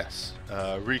 so yes,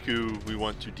 Riku we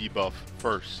want to debuff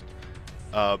first,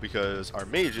 because our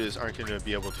mages aren't going to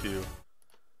be able to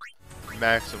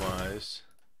maximize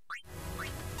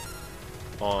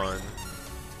on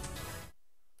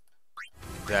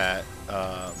that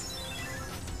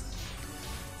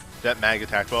that mag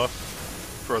attack buff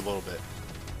for a little bit.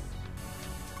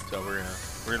 So we're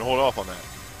gonna hold off on that.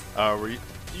 We're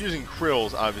using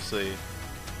Krills obviously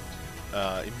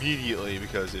immediately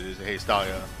because it is a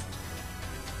Hastaya.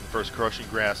 The first Crushing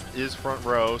Grasp is front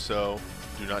row, so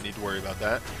do not need to worry about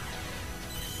that.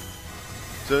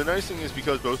 So the nice thing is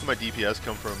because both of my DPS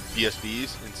come from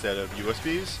BSBs instead of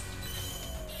USBs,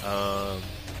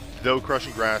 though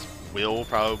Crushing Grasp will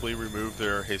probably remove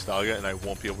their Hastaya and I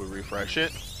won't be able to refresh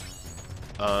it,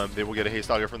 they will get a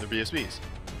Hastaya from their BSBs.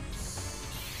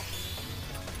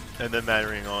 And then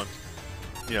mattering on,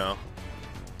 you know,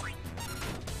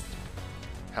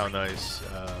 how nice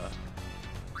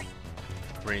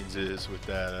Reigns is with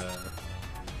that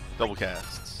double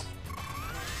casts.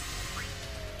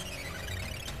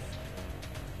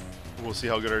 We'll see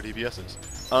how good our DPS is.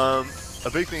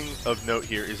 A big thing of note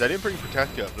here is I didn't bring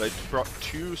Protectka, but I brought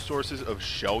 2 sources of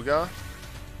Shelga.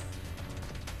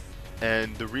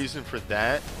 And the reason for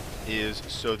that is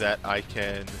so that I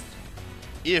can,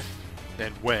 if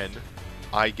and when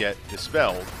I get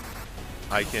dispelled,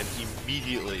 I can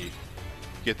immediately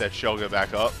get that Shelga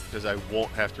back up because I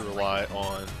won't have to rely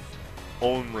on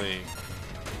only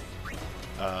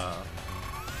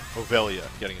Ovelia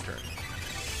getting a turn.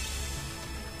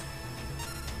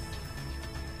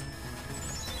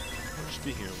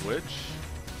 Speaking of which,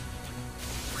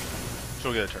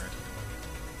 she'll get a turn.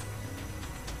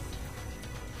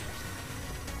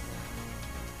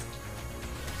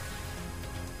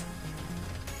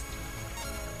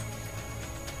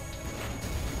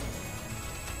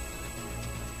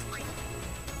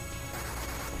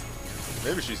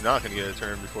 Maybe she's not going to get a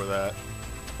turn before that.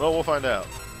 Well, we'll find out.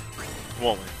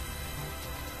 Won't we?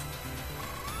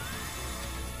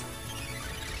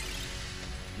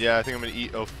 Yeah, I think I'm going to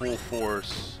eat a full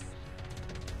force.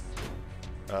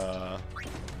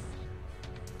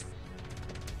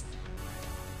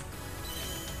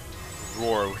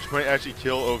 Roar, which might actually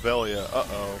kill Ovelia.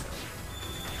 Uh-oh.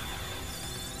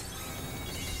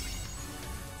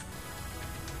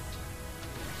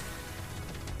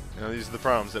 You know, these are the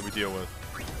problems that we deal with.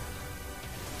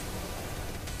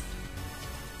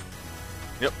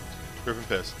 Yep, Griffin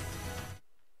pissed.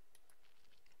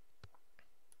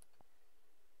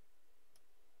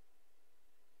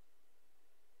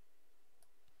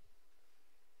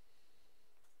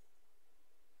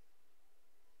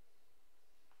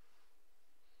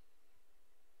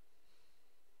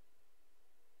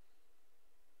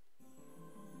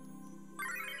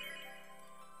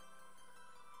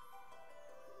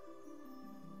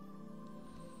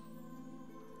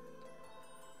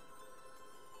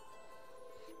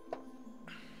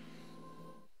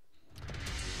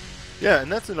 Yeah,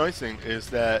 and that's the nice thing, is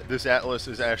that this Atlas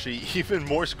is actually even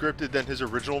more scripted than his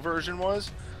original version was,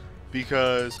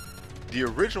 because the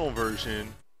original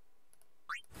version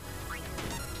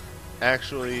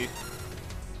actually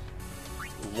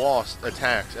lost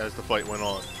attacks as the fight went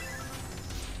on.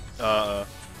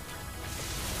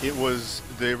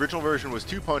 The original version was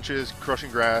 2 punches, Crushing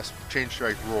Grasp, Chain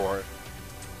Strike, Roar,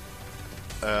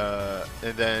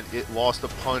 and then it lost a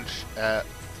punch at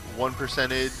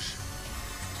 1%,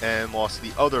 and lost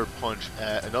the other punch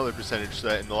at another percentage, so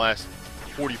that in the last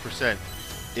 40%,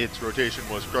 its rotation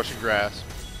was Crushing Grasp,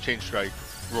 Chain Strike,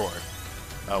 Roar,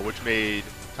 which made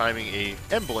timing a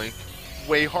M-Blink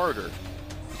way harder,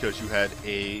 because you had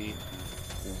a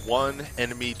 1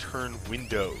 enemy turn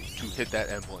window to hit that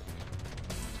M-Blink.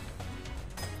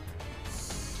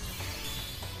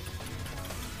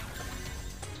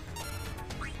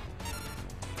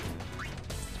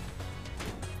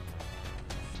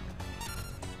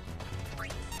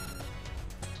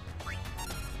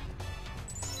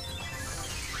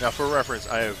 Now, for reference,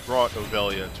 I have brought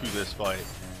Ovelia to this fight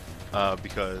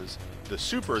because the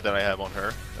super that I have on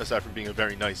her, aside from being a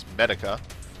very nice Medica,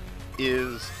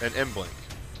 is an M-Blink.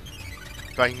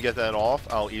 If I can get that off,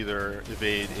 I'll either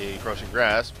evade a Crushing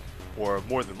Grasp, or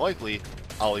more than likely,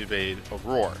 I'll evade a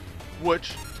Roar,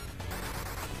 which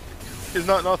is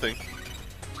not nothing.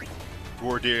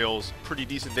 Roar deals pretty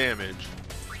decent damage,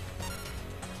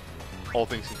 all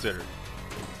things considered.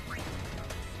 Right,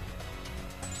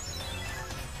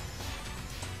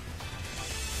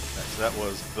 so that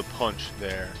was the punch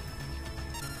there.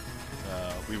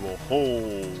 We will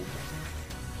hold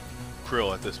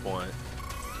Krill at this point.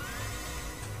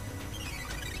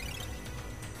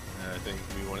 And I think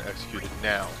we want to execute it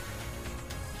now.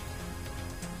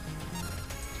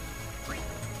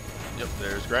 Yep,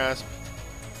 there's Grasp.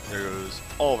 There goes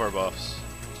all of our buffs.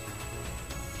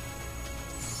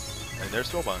 And there's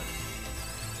Spellbind.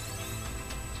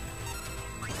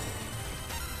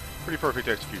 Pretty perfect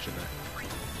execution there.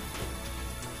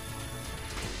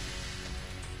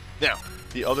 Now,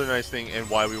 the other nice thing and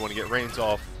why we want to get Reigns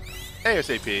off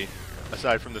ASAP,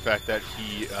 aside from the fact that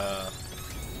he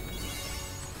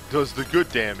does the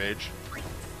good damage,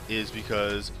 is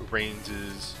because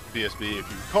Reigns' BSB, if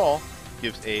you recall,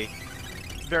 gives a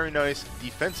very nice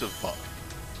defensive buff.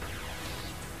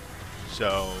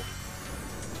 So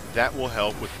that will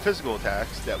help with physical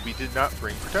attacks that we did not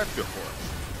bring Protectio for.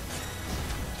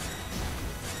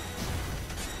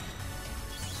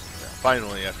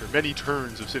 Finally, after many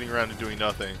turns of sitting around and doing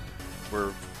nothing,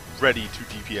 we're ready to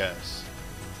DPS.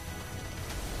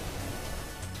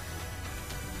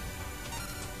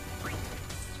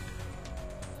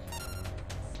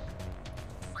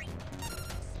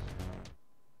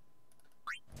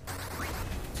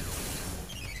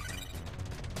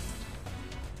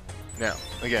 Now,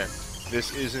 again,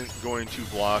 this isn't going to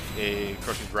block a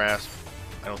Crushing Grasp.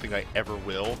 I don't think I ever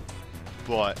will,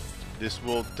 but this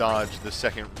will dodge the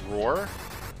second Roar,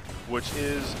 which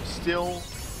is still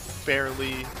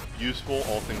fairly useful,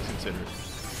 all things considered.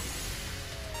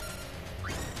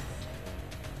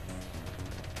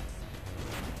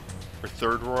 Or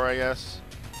third Roar, I guess.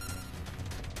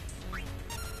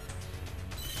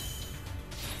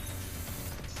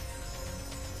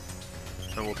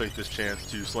 And we'll take this chance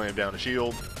to slam down a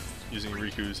shield using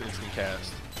Riku's instant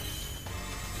cast.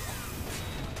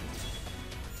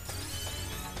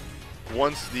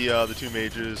 Once the two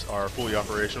mages are fully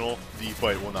operational, the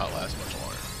fight will not last much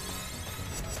longer.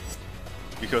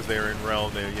 Because they are in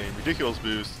Realm, they are getting ridiculous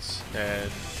boosts,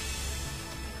 and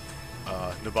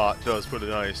Nabat does put a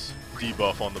nice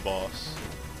debuff on the boss.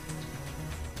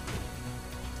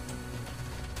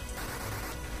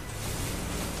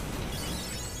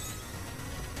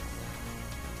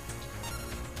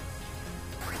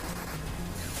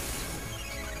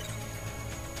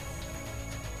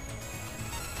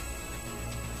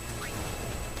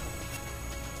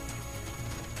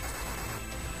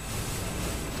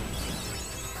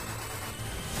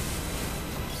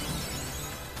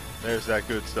 There's that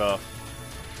good stuff.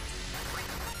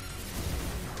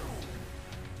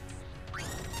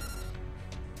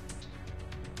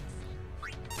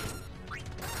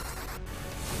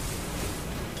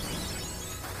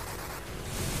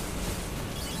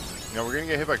 Now we're going to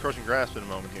get hit by Crushing Grasp in a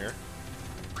moment here.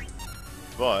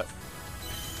 But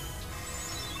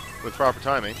with proper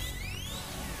timing,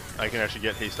 I can actually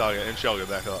get Hestaga and Shelga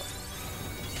back up.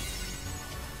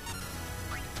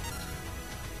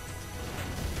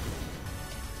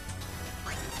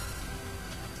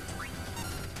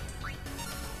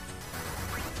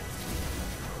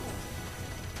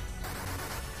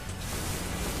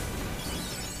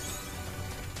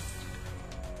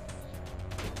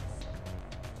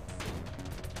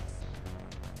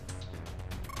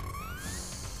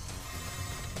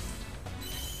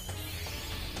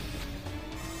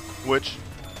 Which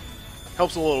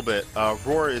helps a little bit.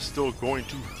 Roar is still going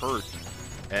to hurt,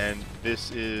 and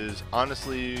this is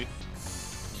honestly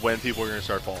when people are going to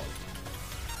start falling.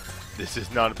 This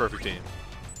is not a perfect team.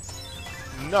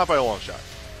 Not by a long shot.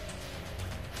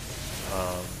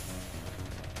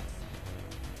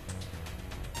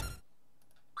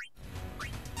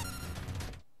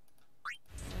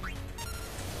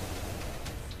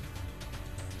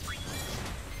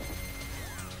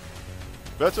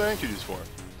 But that's what Ancudi's for.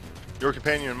 Your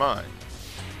companion and mine.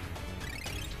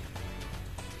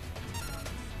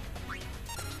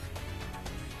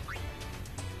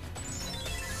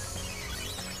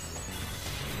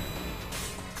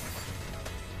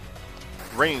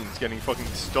 Reigns getting fucking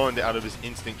stunned out of his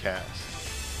instant cast.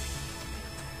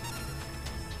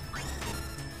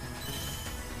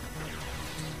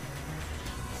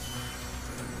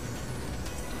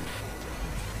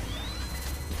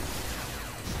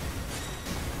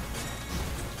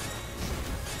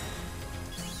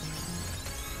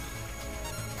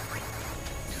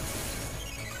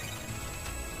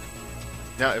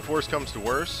 Now, if worst comes to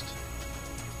worst,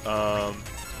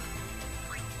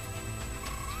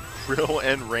 Krill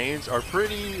and Reigns are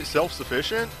pretty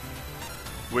self-sufficient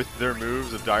with their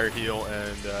moves of Dire Heal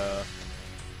and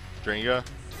Drenga.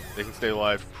 They can stay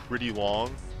alive pretty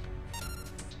long,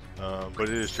 but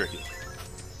it is tricky.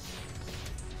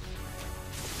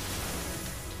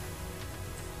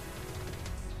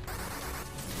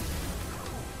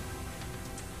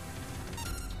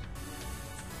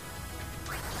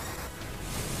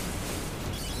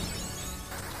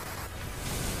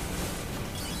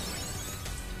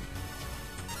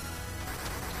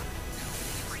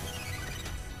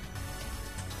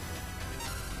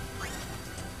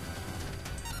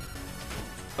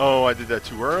 Oh, I did that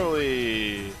too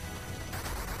early.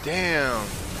 Damn.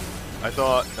 I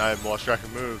thought I had lost track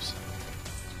of moves.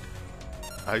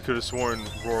 I could have sworn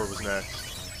Roar was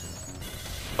next.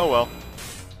 Oh well.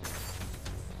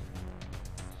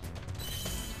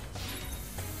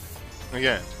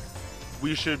 Again,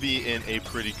 we should be in a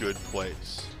pretty good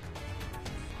place.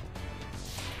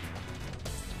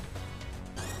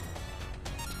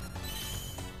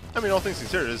 I mean, all things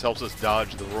considered, this helps us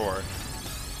dodge the Roar.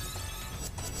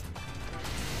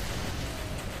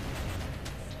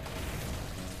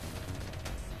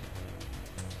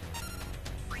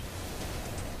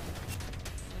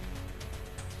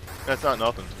 That's not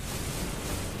nothing.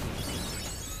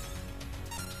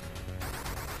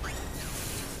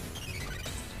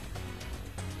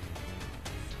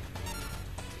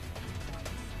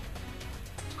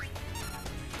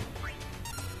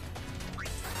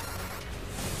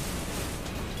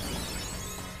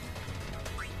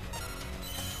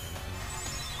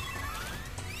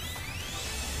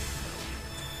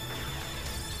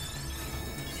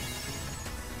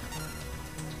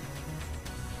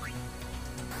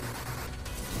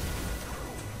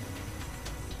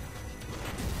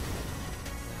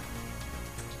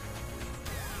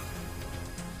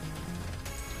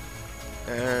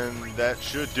 And that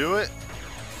should do it.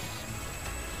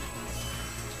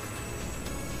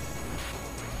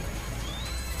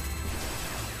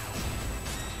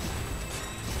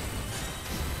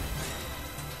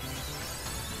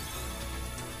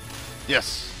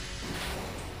 Yes.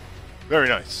 Very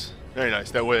nice. Very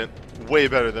nice. That went way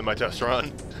better than my test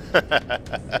run.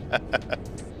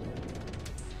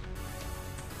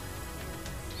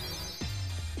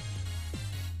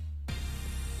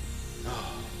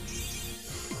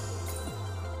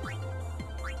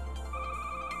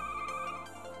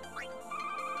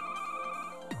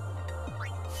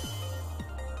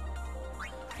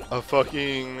 A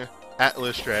fucking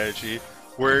Atlas strategy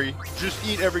where you just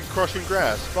eat every crushing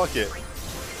grass. Fuck it.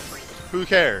 Who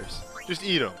cares? Just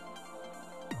eat them.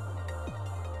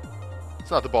 It's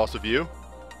not the boss of you.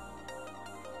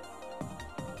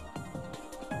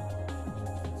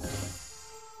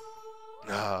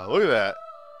 Ah, look at that.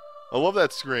 I love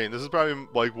that screen. This is probably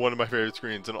like one of my favorite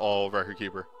screens in all of Record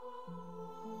Keeper.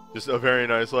 Just a very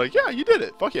nice, like, yeah, you did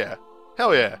it. Fuck yeah.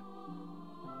 Hell yeah.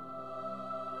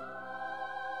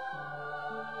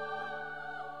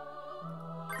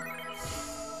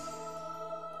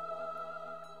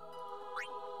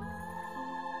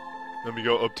 Then we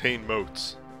go obtain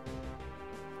motes.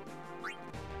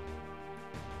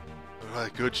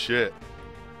 Alright, good shit.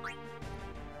 I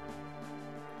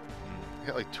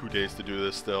got like 2 days to do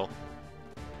this still.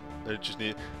 I just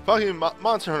need... Fucking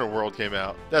Monster Hunter World came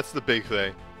out. That's the big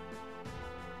thing.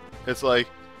 It's like,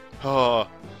 oh,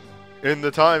 in the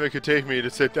time it could take me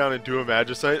to sit down and do a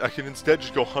Magicite, I can instead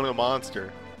just go hunt a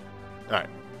monster. Alright,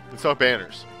 let's talk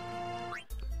banners.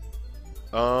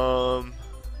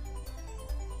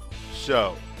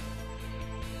 So,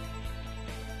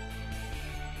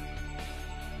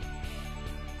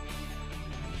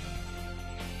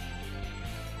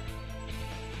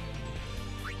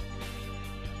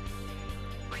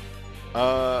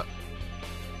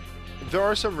 there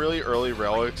are some really early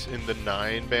relics in the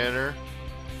 9 banner.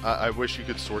 I wish you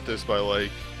could sort this by,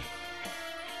 like,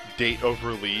 date of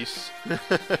release.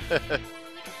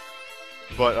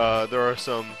 But there are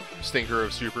some Stinker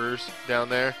of Supers down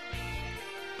there.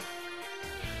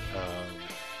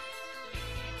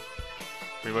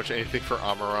 Pretty much anything for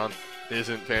Amaranth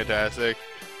isn't fantastic.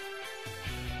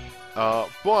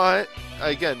 But,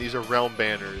 again, these are realm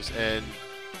banners, and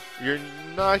you're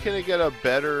not going to get a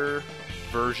better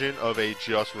version of a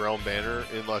just realm banner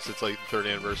unless it's like the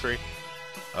 3rd anniversary,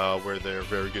 where they're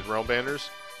very good realm banners.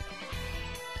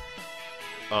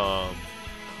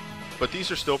 But these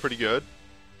are still pretty good,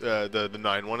 the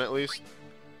 9 one at least.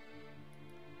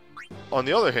 On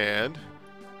the other hand,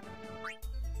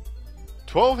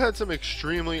 12 had some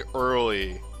extremely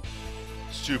early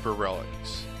super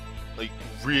relics. like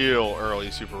real early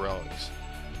super relics.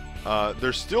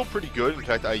 They're still pretty good. In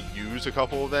fact, I use a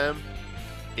couple of them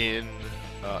in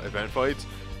event fights,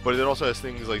 but it also has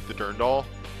things like the Durndal.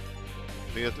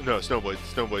 No,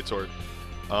 Stoneblade sword.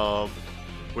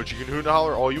 Which you can hoot and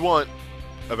holler all you want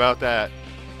about that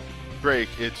break.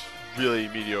 It's really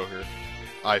mediocre,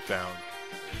 I found.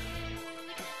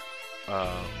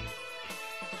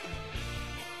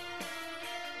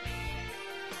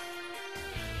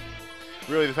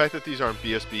 Really, the fact that these aren't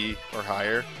BSB or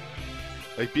higher,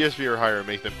 like BSB or higher,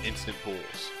 make them instant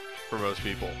pulls for most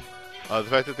people. The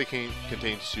fact that they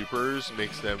contain supers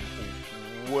makes them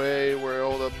way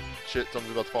hold up. Shit,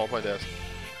 something's about to fall off my desk.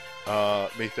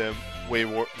 Make them way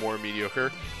more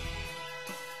mediocre.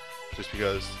 Just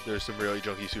because there's some really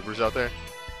junky supers out there.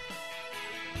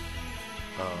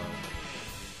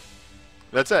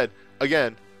 That said,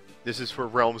 again, this is for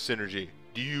Realm Synergy.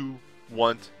 Do you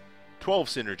want 12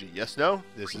 Synergy? Yes, no?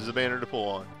 This is a banner to pull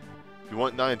on. If you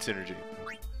want 9 Synergy.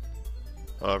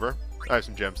 However, I have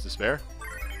some gems to spare.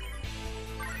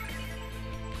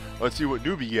 Let's see what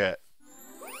newbie get.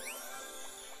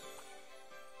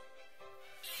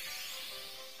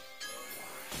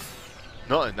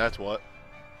 Nothing, that's what.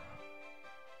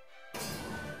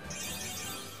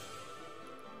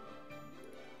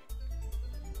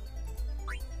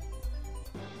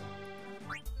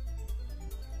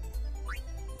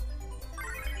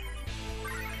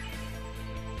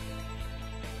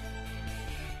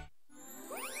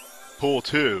 Pull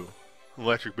 2,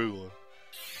 Electric Boogaloo.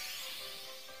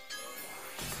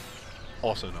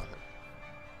 Also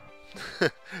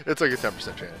nothing. It's like a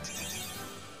 10% chance.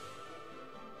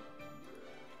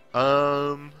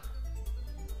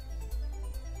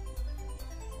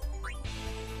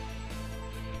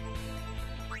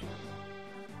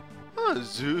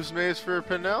 Zeus Maze for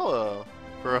Penelo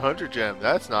for 100 gem.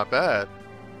 That's not bad.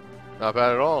 Not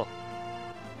bad at all.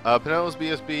 Penelo's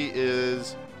BSB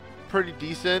is pretty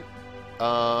decent.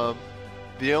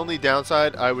 The only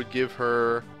downside I would give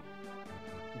her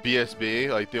BSB,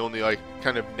 like the only like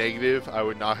kind of negative I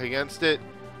would knock against it,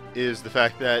 is the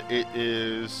fact that it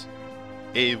is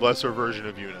a lesser version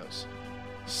of Yunos.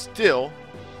 Still,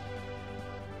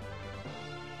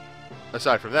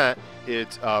 aside from that,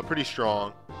 it's pretty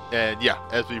strong. And yeah,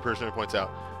 as the person points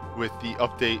out, with the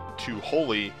update to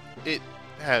Holy, it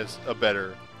has a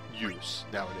better use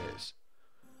nowadays.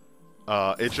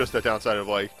 It's just that downside of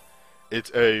like, it's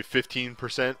a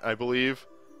 15%, I believe,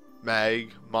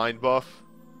 mag mind buff,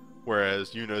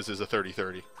 whereas Yuna's is a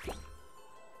 30-30.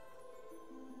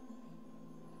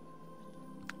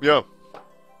 Yo.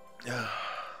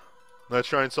 Let's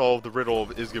try and solve the riddle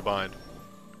of Isgabind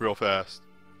real fast.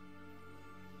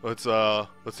 Let's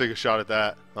take a shot at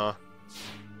that, huh?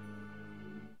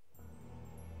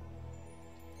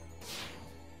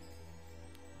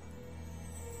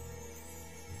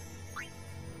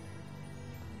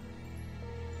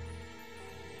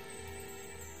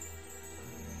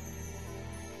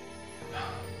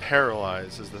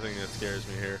 Paralyze is the thing that scares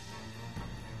me here.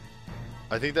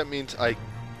 I think that means I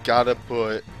gotta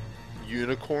put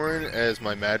Unicorn as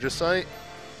my Magicite.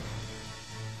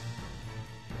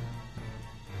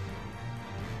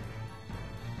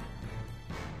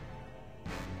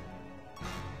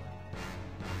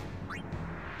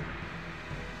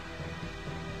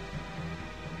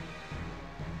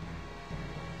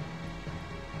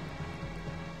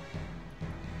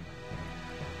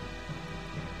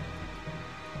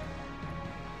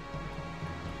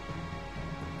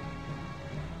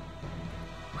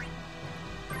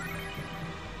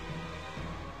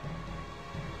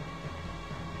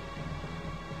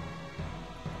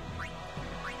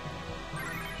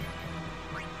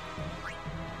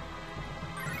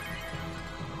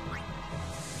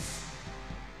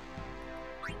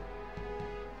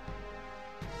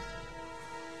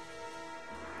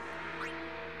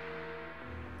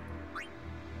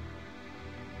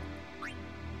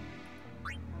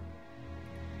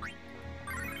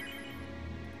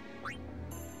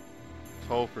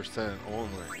 %,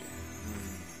 only.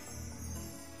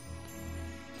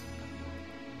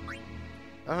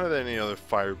 I don't have any other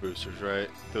fire boosters, right?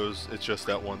 Those, it's just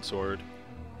that one sword.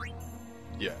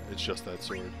 Yeah, it's just that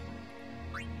sword.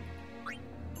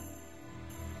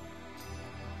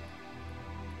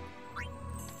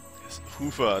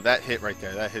 Hoofa, that hit right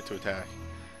there, that hit to attack.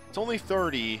 It's only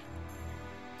 30.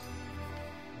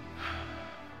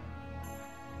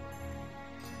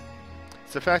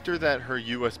 It's the factor that her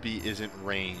USB isn't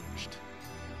ranged.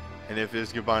 And if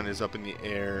Isgabind is up in the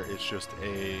air, it's just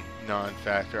a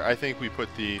non-factor. I think we put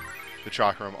the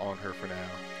Chakram on her for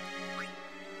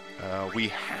now. We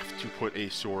have to put a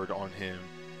sword on him.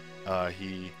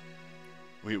 He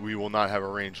we will not have a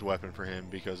ranged weapon for him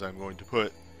because I'm going to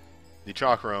put the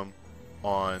Chakram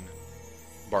on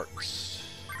Barks.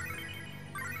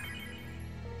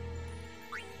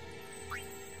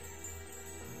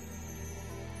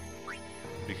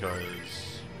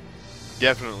 Because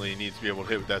definitely needs to be able to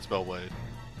hit with that Spellblade.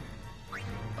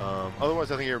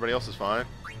 Otherwise, I think everybody else is fine.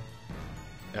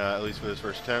 At least for this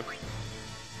first attempt.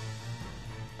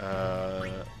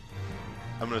 I'm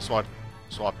gonna swap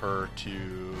her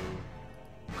to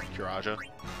Kiraja.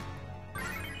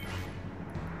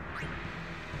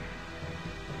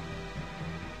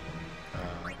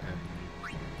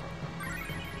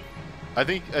 I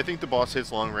think the boss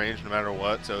hits long range no matter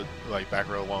what, so like back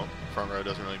row, long front row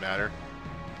doesn't really matter.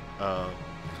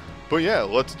 But yeah,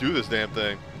 let's do this damn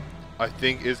thing. I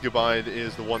think Isgabind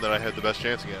is the one that I had the best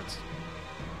chance against.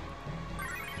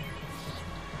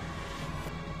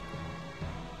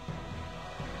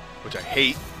 Which I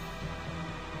hate.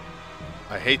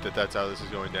 I hate that that's how this is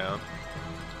going down.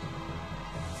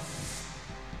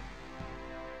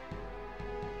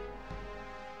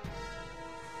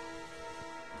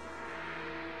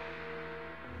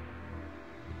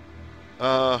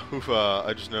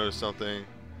 I just noticed something.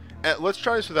 Let's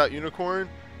try this without Unicorn.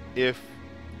 Let's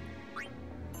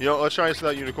try this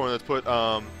without Unicorn. Let's put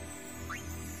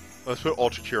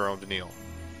Ultra Cure on Vanille.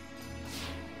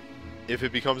 If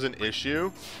it becomes an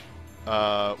issue,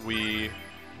 we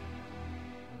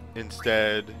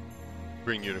instead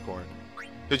bring Unicorn.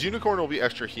 Because Unicorn will be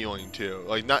extra healing too.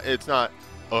 Like, it's not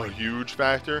a huge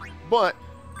factor, but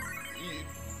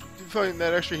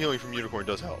that extra healing from Unicorn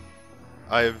does help.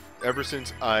 Ever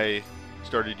since I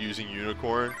started using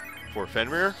Unicorn for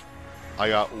Fenrir, I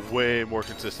got way more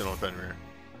consistent on Fenrir.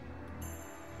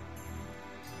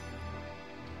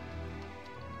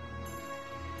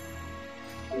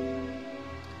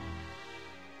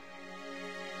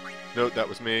 Note, that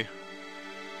was me.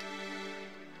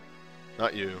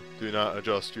 Not you. Do not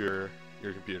adjust your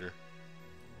computer.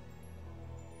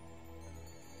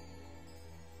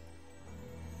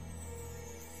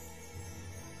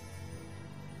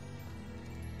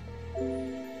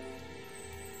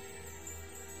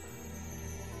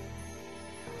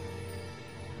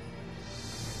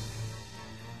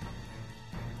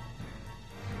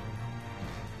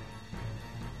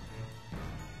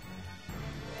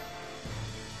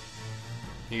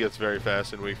 He gets very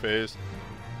fast in weak phase.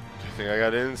 I think I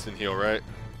got instant heal, right?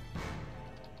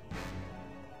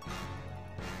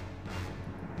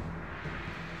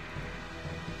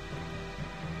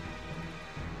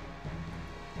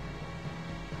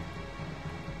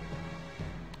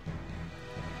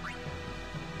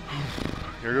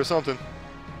 Here goes something.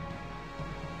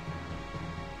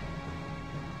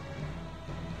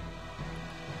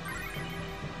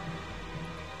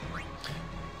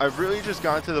 I've really just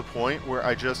gotten to the point where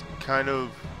I just kind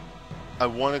of, I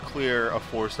want to clear a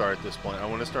 4-star at this point. I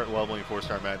want to start leveling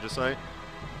 4-star Magicite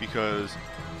because,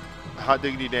 hot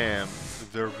diggity damn,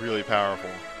 they're really powerful.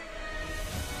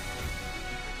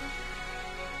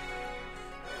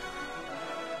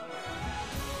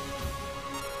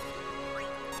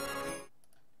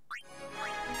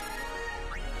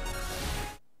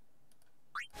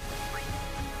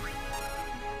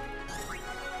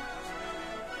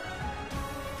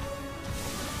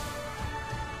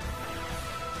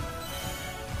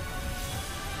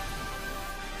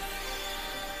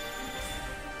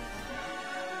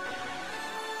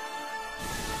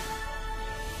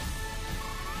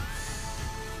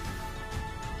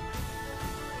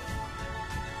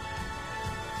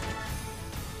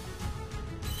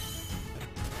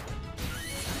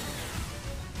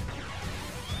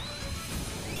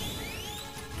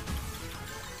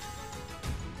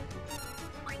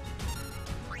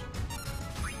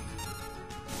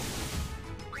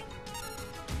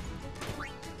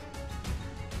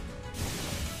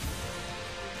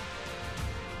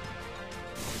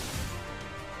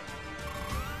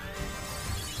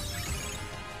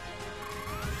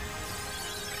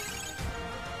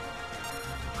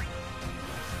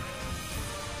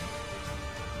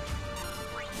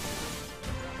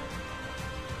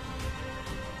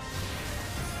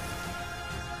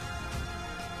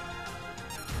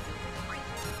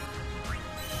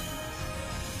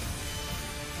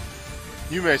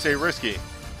 You may say risky.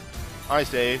 I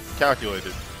say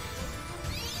calculated.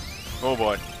 Oh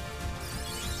boy.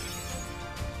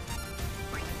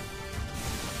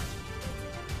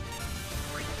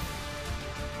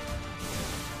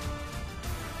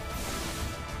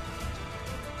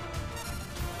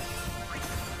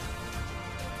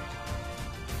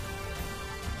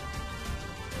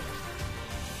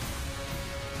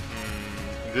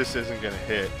 This isn't gonna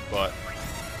hit, but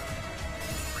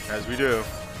As we do.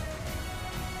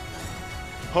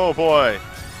 Oh boy.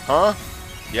 Huh?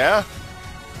 Yeah?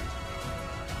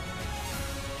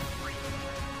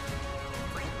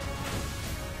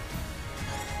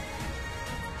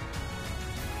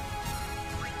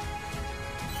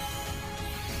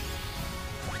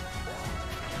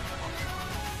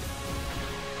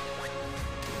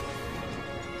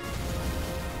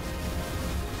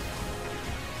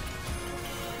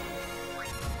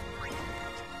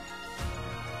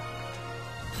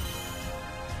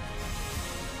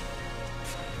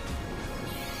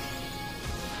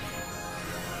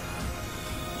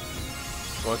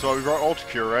 Well, that's why we brought Ultra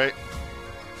Cure, right?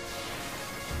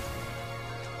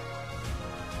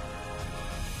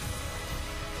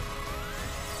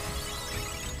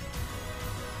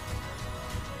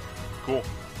 Cool.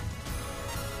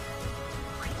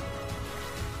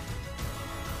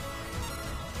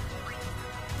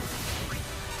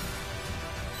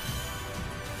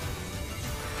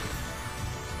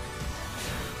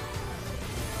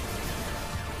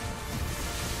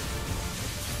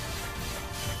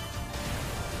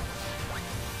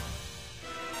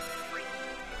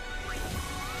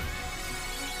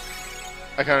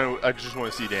 I just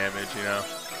want to see damage, you know?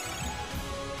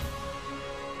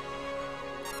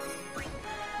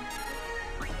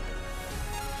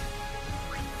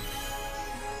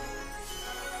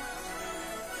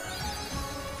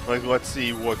 Like, let's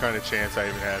see what kind of chance I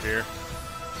even have here.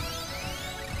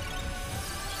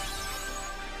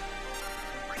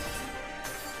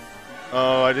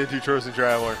 Oh, I did do Chosen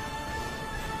Traveler.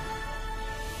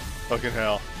 Fucking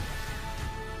hell.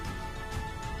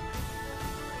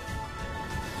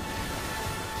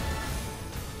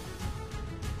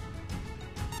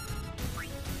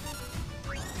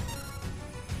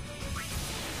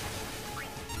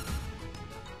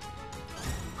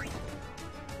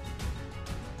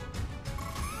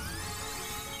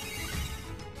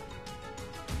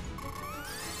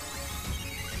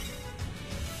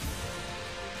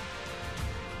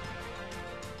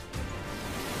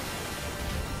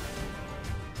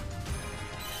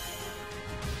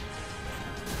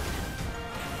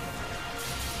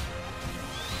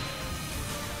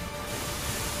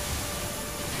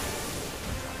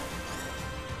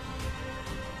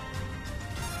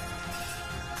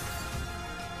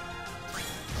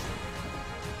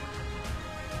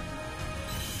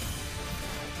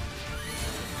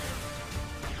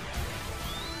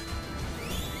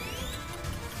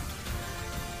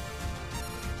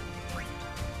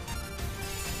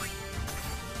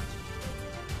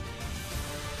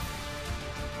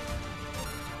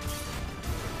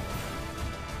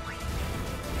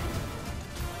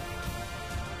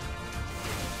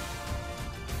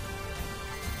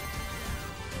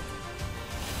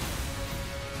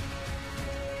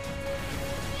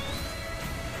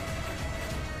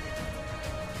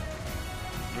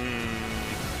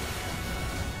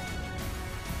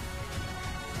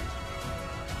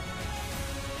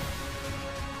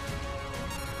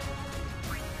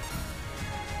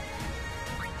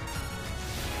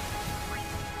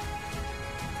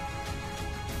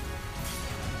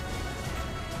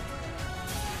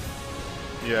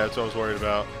 Yeah, that's what I was worried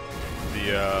about.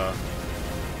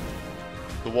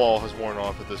 The wall has worn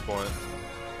off at this point.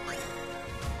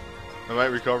 I might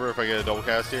recover if I get a double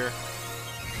cast here.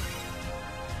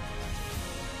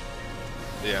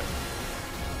 Yeah.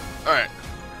 Alright.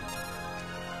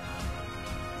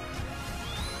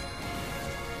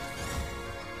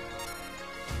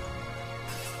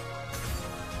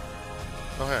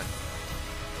 Okay.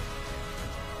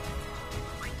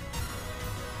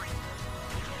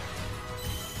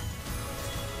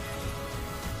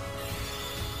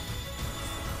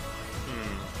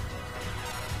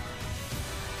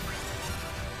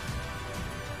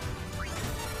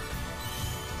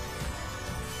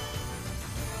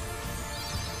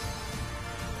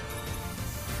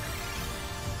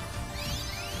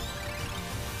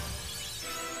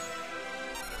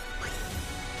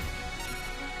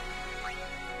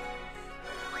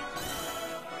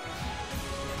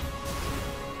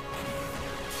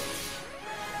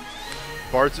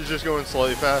 Bart's is just going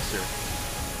slightly faster.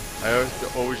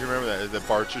 I always remember that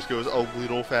Bart just goes a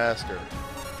little faster.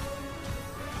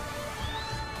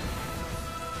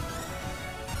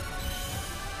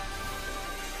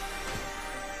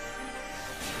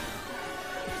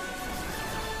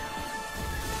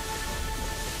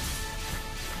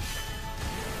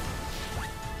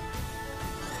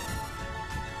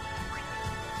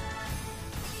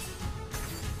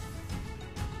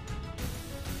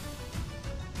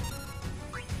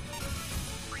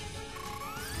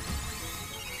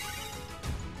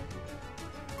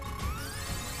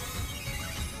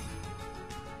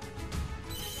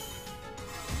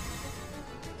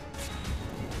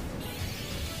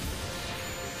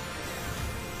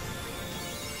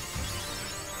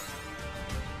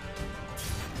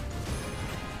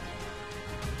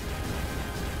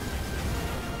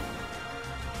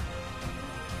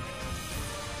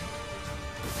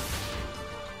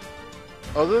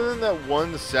 Other than that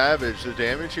one Savage, the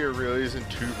damage here really isn't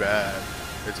too bad.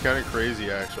 It's kind of crazy,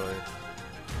 actually.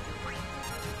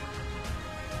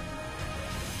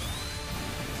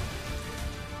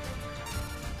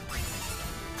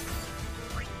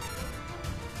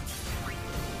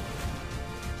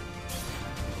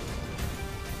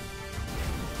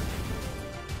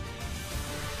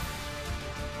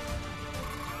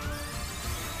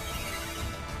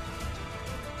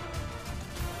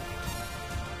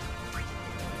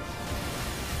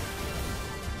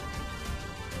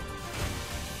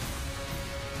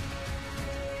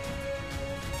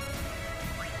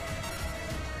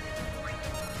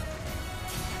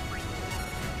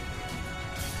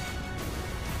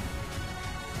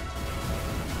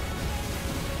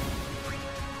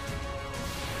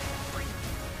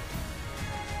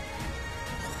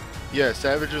 Yeah,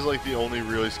 Savage is like the only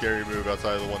really scary move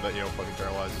outside of the one that, you know, fucking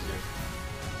paralyzes you.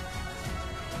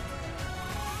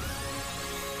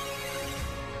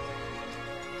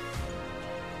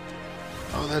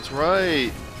 Oh, that's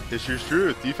right. Issues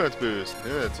Truth, defense boost.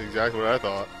 Yeah, that's exactly what I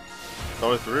thought.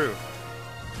 Thought it through.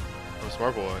 I'm a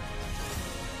smart boy.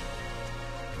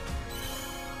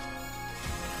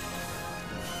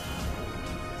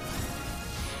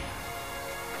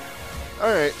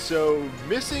 Alright, so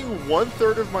missing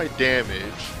 1/3 of my damage,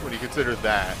 when you consider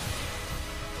that.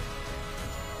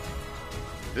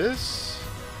 This...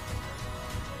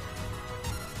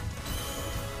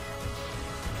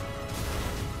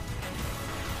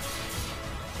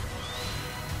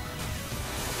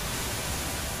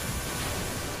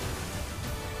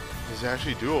 is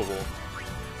actually doable.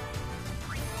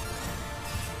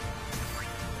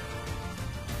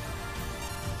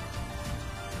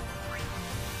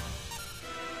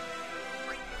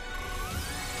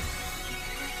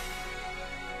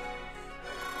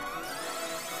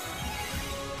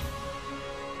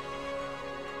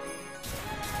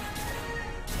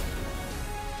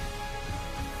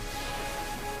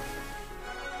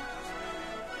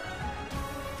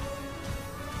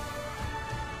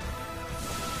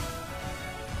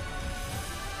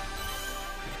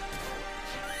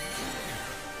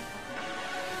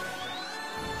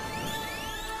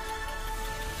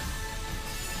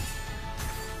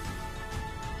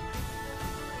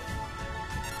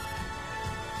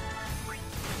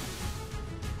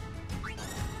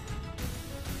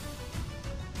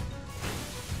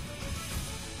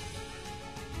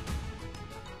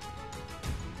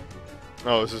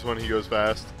 Oh, this is when he goes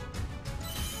fast.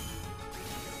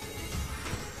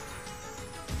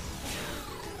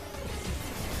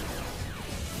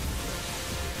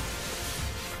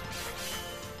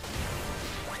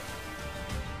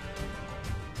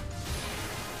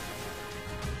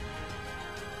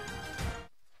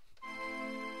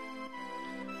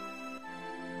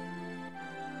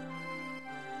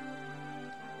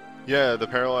 Yeah, the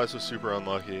paralyzed was super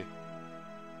unlucky.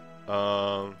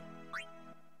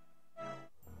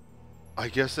 I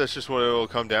guess that's just what it'll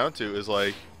come down to, is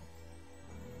like,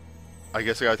 I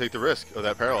guess I gotta take the risk of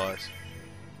that paralyze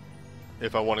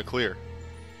if I want to clear.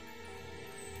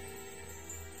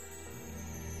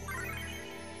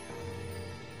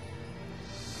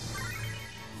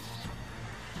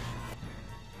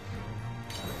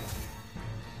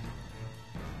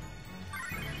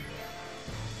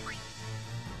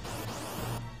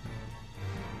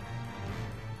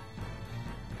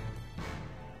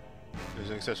 There's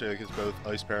an accessory that gives both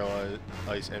ice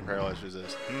and paralyzed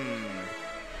resist.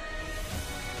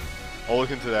 I'll look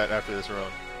into that after this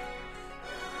run.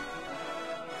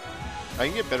 I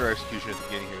can get better execution at the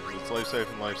beginning here, because it's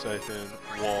life siphon,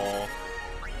 wall,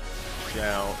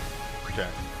 shout,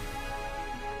 protect.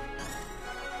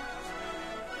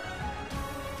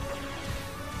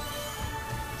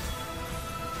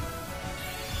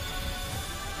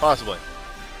 Possibly.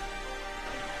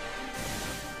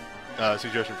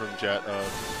 Suggestion from the chat of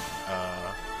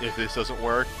if this doesn't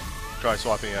work, try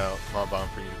swapping out Mob Bomb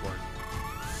for Unicorn.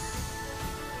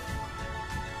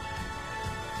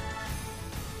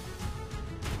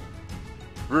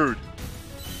 Rude.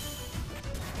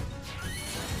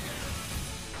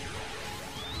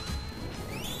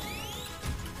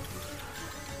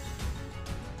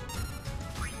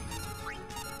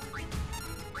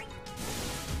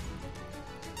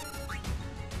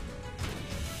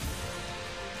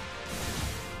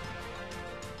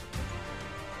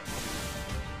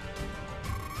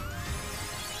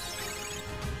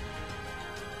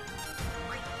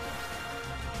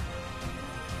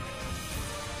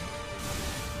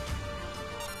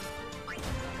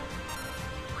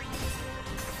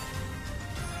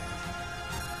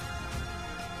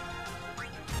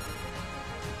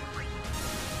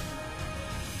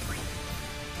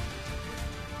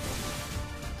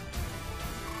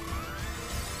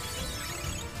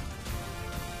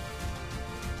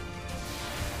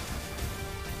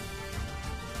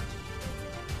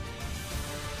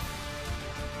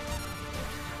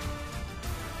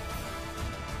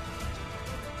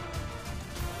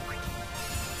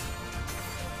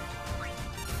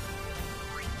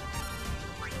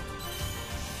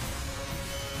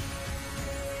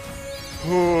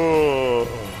 Oh.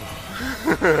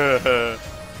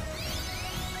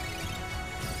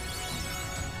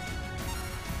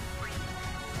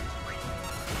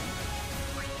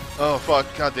 Oh fuck,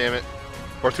 god damn it.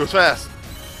 Bart's goes fast.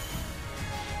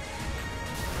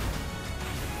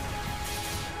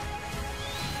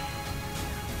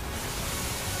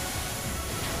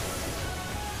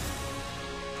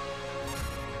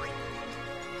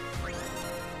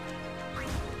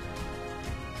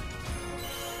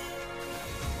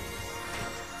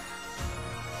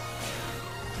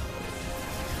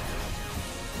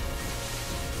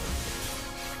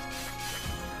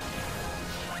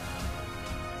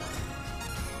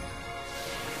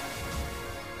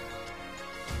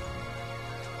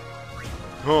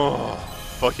 Oh,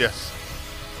 fuck yes.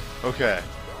 Okay.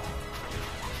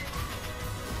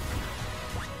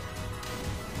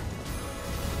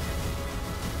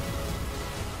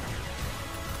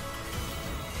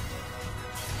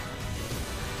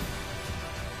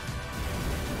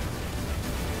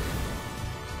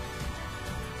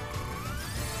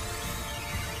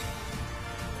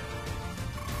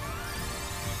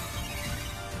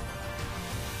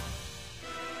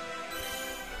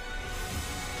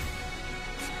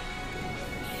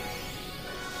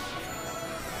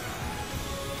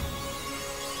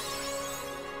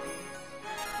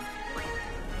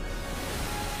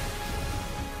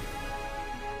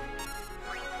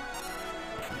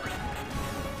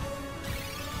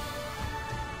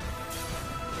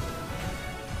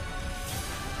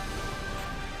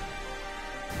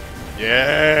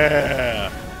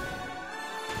 Yeah!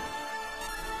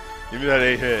 Give me that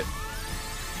 8-hit.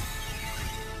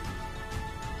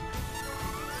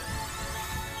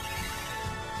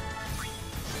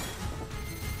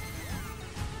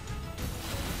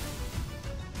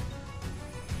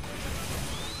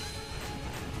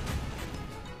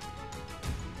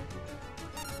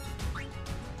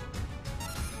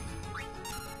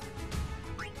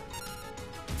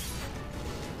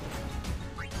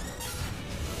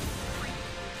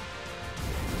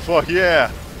 Fuck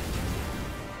yeah!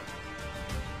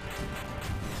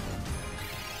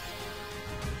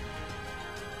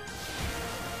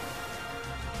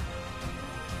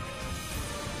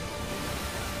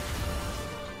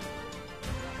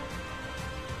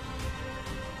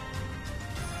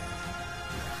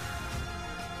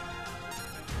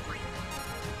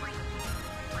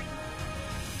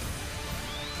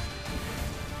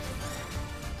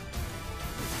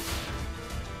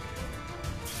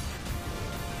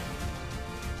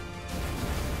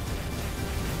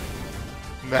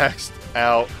 Maxed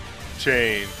out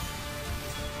chain.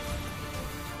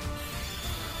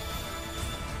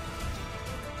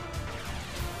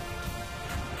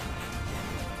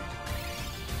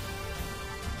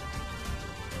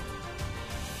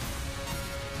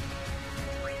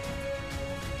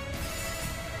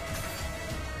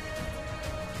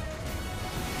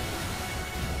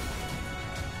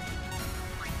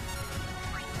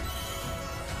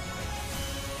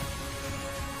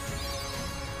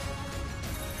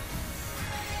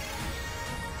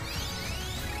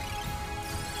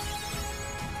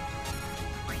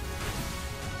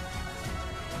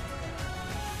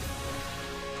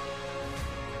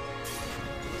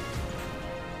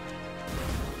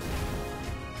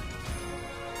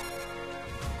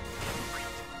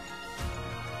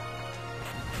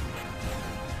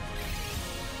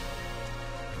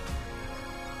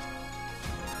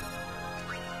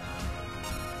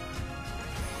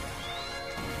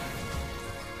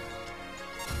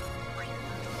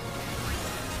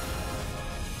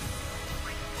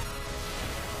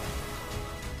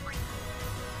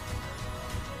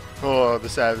 Oh, the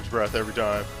savage breath every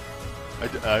time.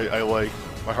 I like,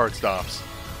 my heart stops.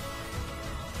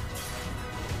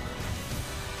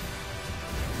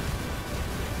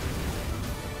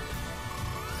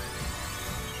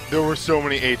 There were so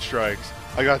many 8 strikes.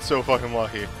 I got so fucking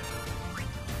lucky.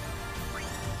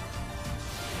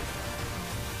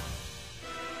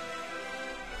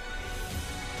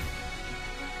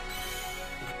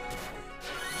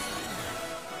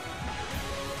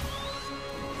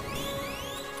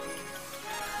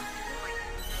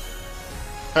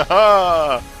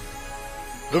 Haha!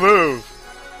 The move!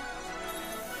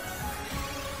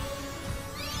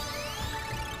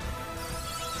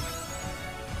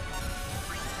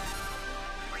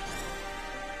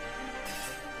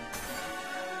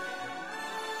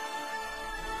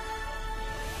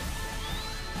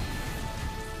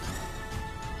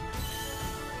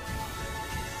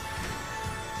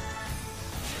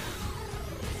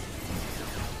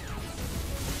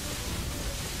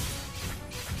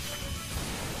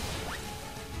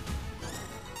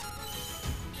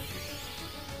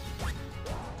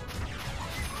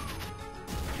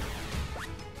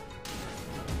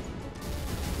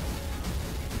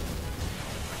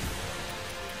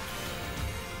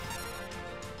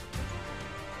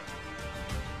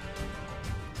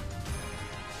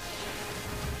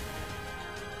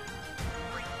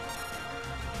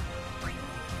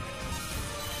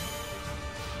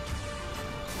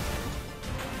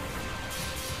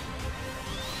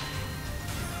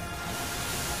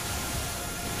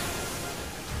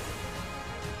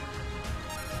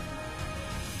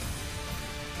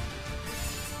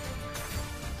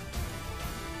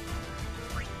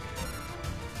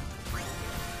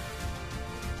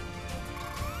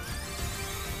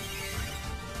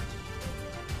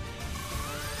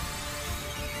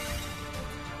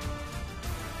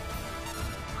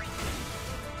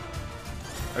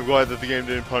 I'm glad that the game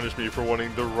didn't punish me for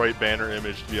wanting the right banner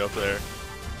image to be up there.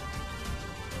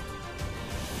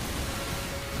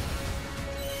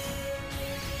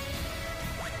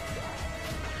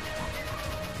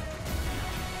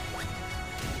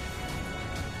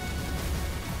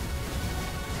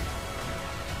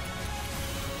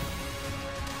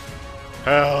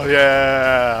 Hell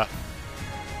yeah!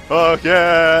 Fuck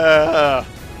yeah!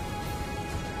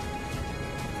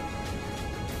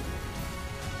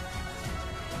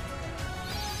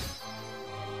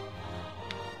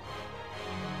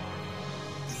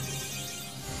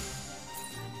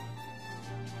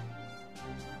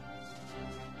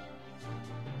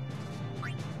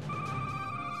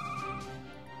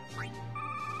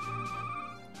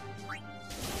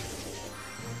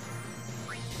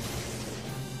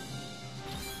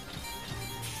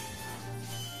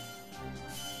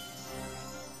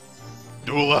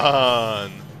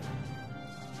 Dulan!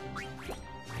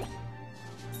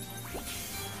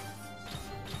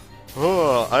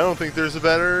 Oh, I don't think there's a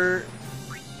better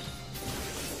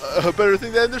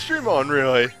thing to end the stream on,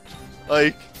 really.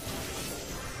 Like,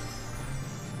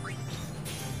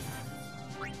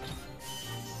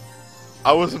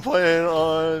 I wasn't planning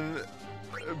on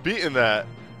beating that.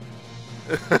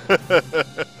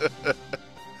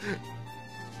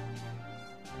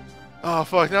 Oh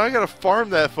fuck, now I gotta farm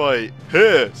that fight.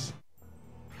 Piss!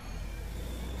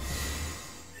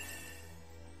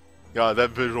 God, that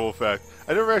visual effect.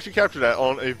 I never actually captured that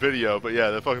on a video, but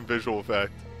yeah, that fucking visual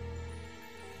effect.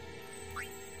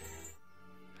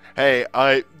 Hey,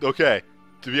 okay,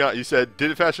 to be honest, you said, did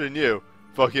it faster than you.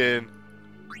 Fucking,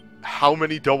 how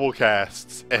many double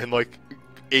casts and like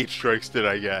 8 strikes did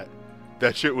I get?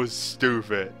 That shit was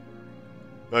stupid.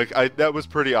 Like, that was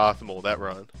pretty optimal, that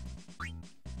run.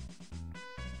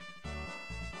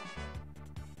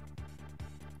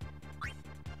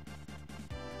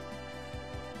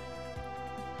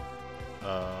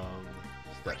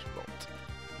 Stash Vault.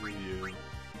 Review.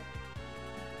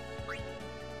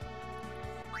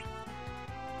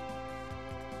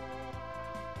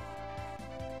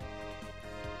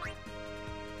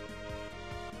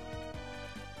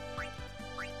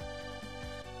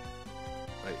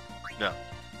 Wait, no.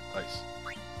 Nice.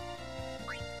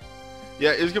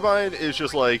 Yeah, Isgabind is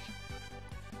just like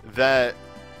that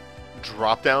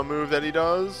drop-down move that he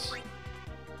does.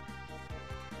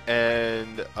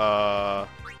 And,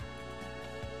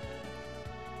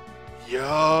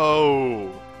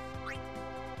 Yo!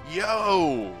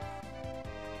 Yo!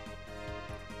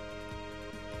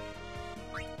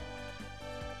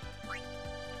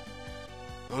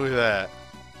 Look at that.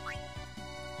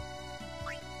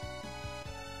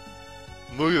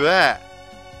 Look at that.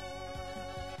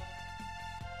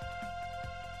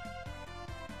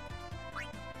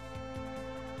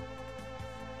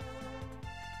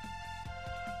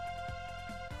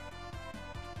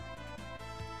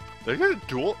 Did I get a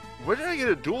dual? Where did I get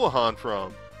a Dualahan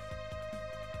from?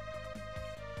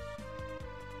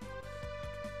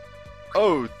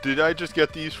 Oh, did I just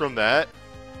get these from that?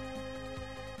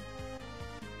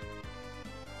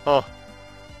 Huh.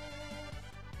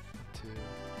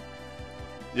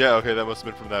 Yeah, okay, that must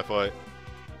have been from that fight.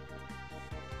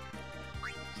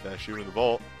 Stash you in the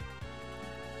vault.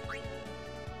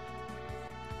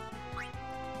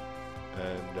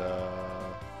 And,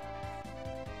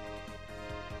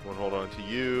 one hold on to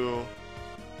you.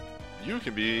 You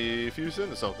can be fused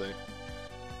into something.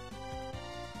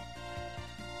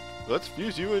 Let's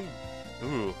fuse you in.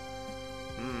 Ooh.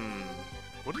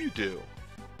 What do you do?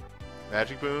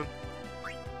 Magic Boon?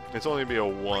 It's only gonna be a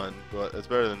 1, but it's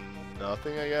better than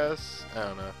nothing, I guess? I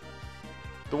don't know.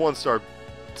 The 1-star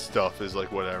stuff is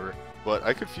like whatever. But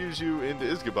I could fuse you into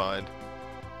Isgabind.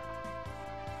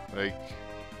 Like,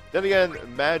 then again,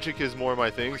 magic is more my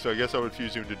thing, so I guess I would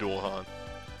fuse you into Dualahan.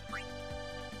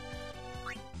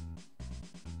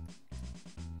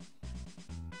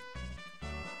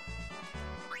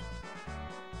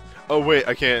 Oh wait,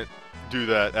 I can't do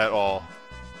that at all.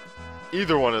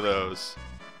 Either one of those.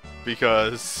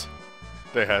 Because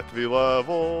they have to be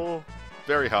level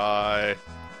very high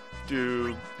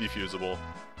to be fusible.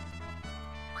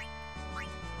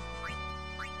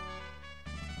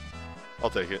 I'll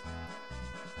take it.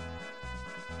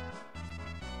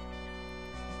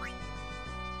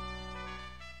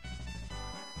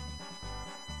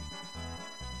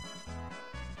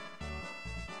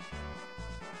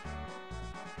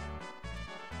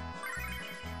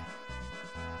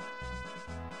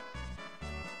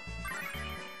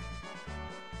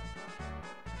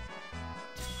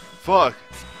 Fuck!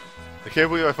 I can't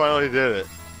believe I finally did it.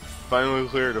 Finally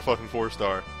cleared a fucking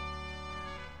 4-star.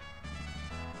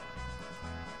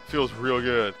 Feels real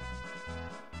good.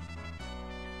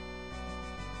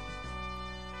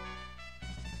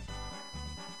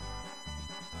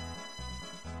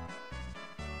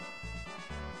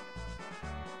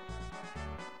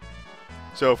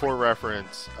 So for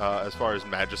reference, as far as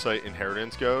Magicite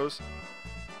inheritance goes,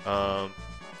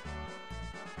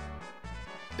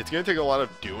 it's going to take a lot of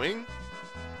doing.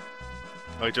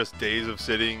 Like just days of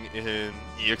sitting in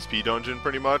EXP dungeon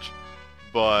pretty much.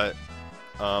 But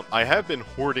I have been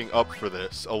hoarding up for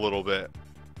this a little bit.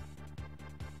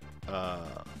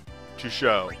 To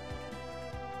show.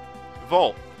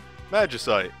 Vault.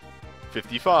 Magicite.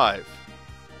 55.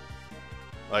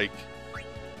 Like,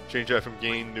 change that from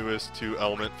gain newest to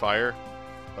element fire.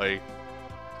 Like,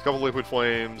 a couple liquid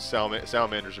flames,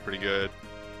 salamanders are pretty good.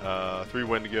 3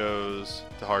 wendigos,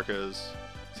 taharkas,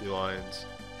 sea lions.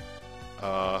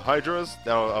 Hydras,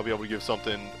 now I'll be able to give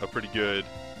something a pretty good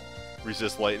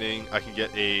resist lightning. I can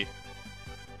get a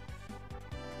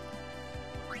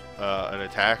an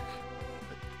attack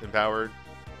empowered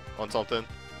on something.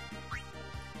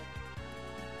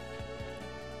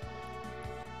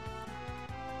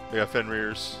 We got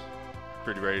Fenrir's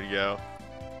pretty ready to go.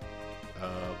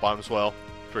 Bottomswell,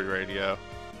 pretty ready to go.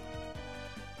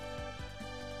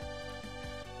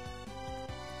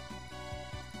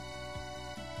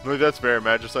 Look, that's fair.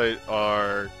 Magicite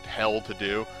are hell to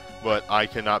do, but I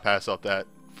cannot pass up that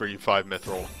free 5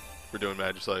 mithril for doing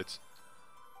Magicites.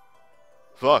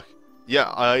 Fuck.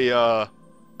 Yeah, I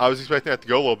was expecting that to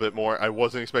go a little bit more. I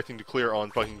wasn't expecting to clear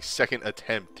on fucking second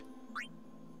attempt.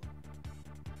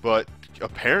 But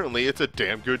apparently it's a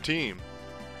damn good team.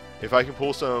 If I can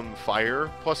pull some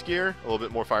fire plus gear, a little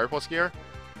bit more fire plus gear,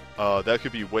 that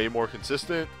could be way more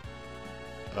consistent.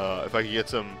 If I could get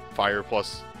some fire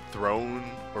plus thrown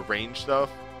or range stuff.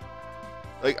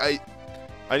 Like I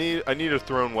need a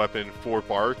thrown weapon for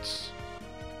Bart's.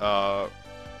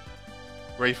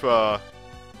 Rafa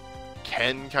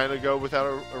can kind of go without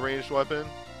a ranged weapon.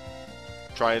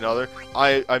 Try another.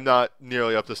 I'm not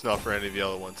nearly up to snuff for any of the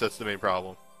other ones. That's the main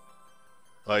problem.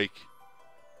 Like,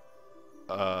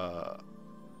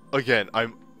 again,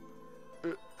 I'm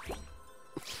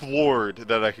floored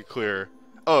that I could clear.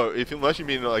 Oh, unless you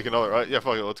mean like another. Yeah,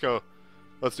 fuck it. Let's go.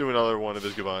 Let's do another one of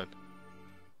Viscavine.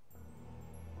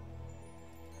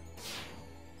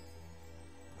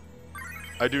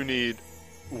 I do need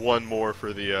one more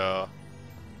for the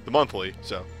monthly,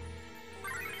 so.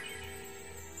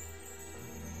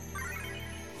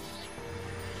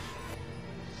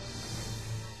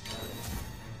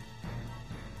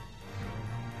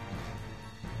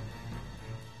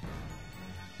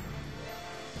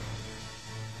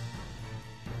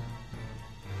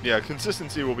 Yeah,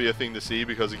 consistency will be a thing to see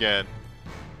because again,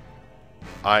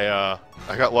 I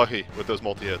got lucky with those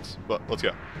multi-hits, but let's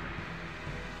go.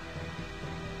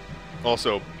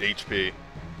 Also, HP.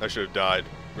 I should have died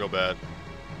real bad.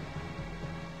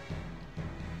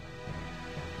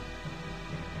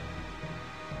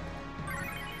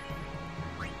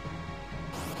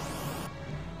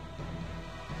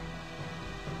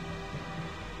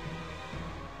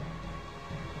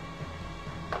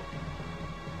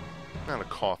 Not a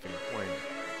coffee. Wait.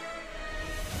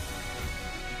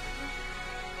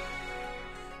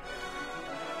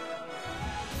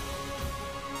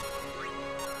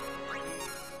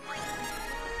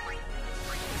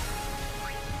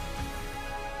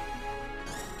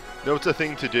 Know it's a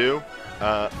thing to do?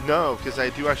 No, because I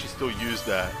do actually still use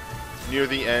that near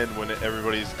the end when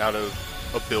everybody's out of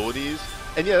abilities.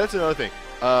 And yeah, that's another thing.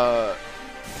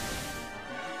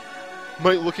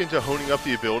 Might look into honing up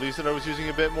the abilities that I was using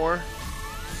a bit more.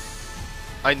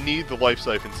 I need the life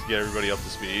siphons to get everybody up to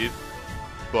speed,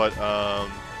 but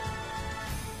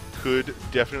could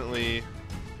definitely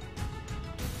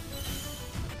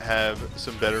have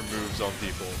some better moves on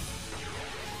people.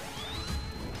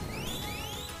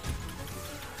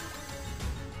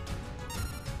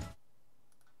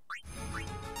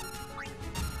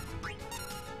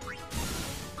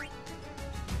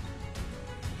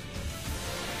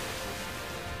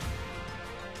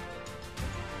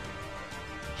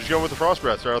 Just going with the Frost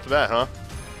Breath right off the bat, huh?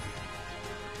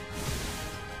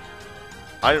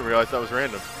 I didn't realize that was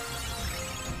random.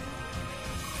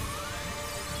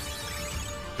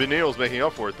 Vanille's making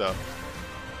up for it, though.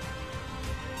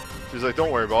 She's like,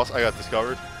 don't worry, boss. I got this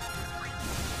covered.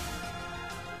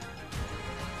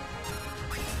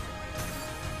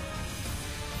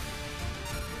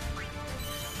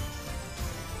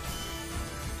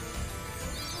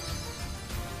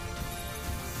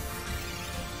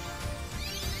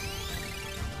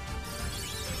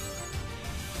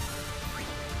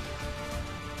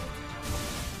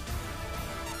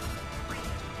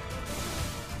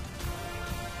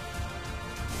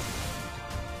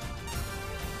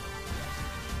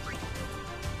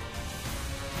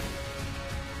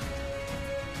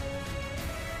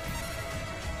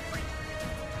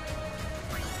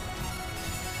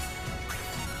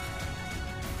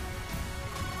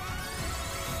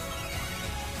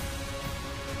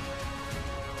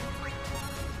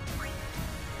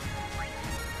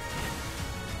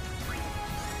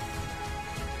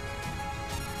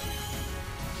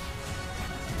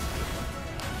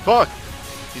 Fuck!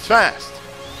 He's fast!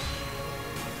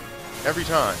 Every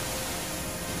time.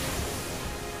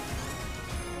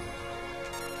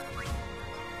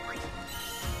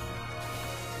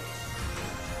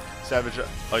 Savage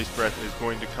Ice Breath is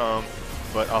going to come,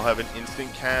 but I'll have an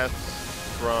instant cast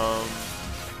from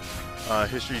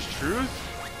History's Truth.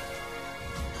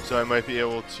 So I might be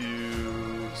able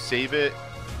to save it.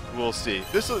 We'll see.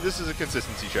 This is a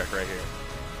consistency check right here.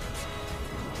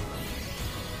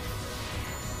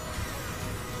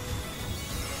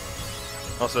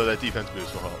 Also, that defense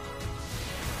boost will help.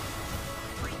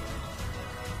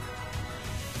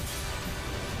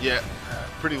 Yeah,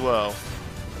 pretty low,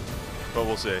 but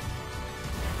we'll see.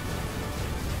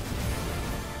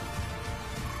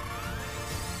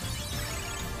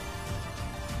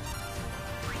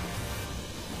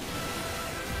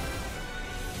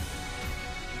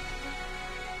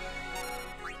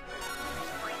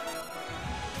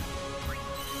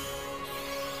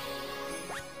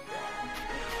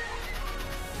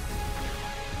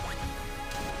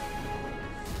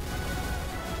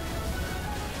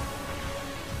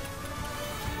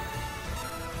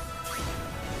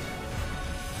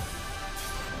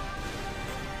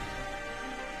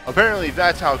 Apparently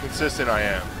that's how consistent I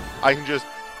am. I can just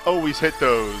always hit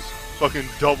those fucking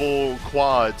double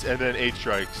quads and then 8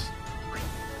 strikes.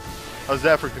 How's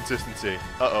that for consistency?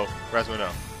 Uh-oh. Rasmo, no.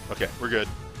 Okay, we're good.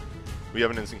 We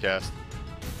have an instant cast.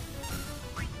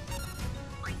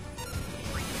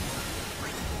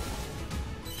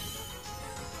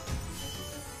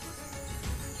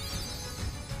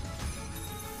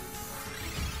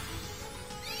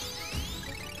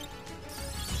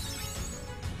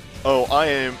 Oh, I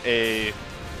am a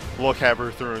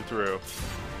luckhammer through and through.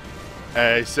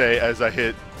 I say as I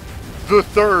hit the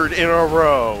 3rd in a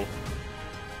row.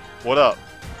 What up?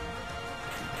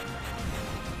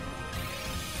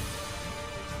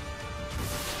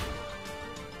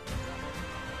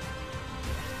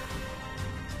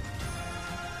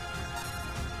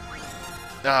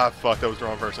 Ah, fuck, that was the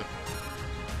wrong person.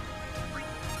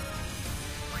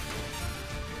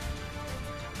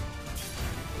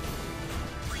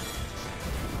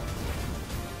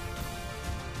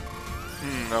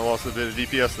 I lost a bit of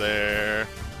DPS there.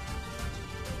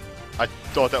 I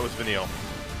thought that was Vanille.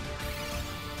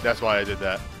 That's why I did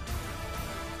that.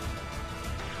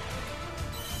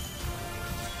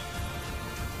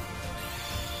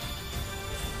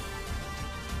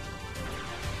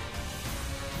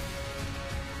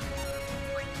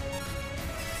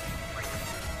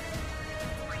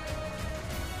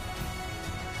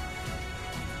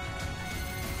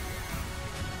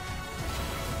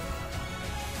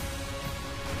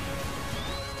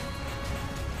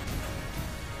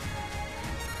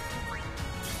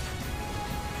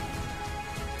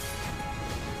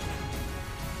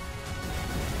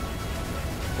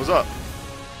 What's up?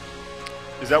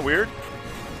 Is that weird?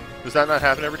 Does that not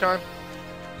happen every time?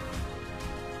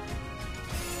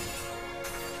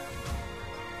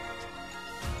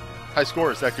 High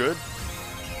score, is that good?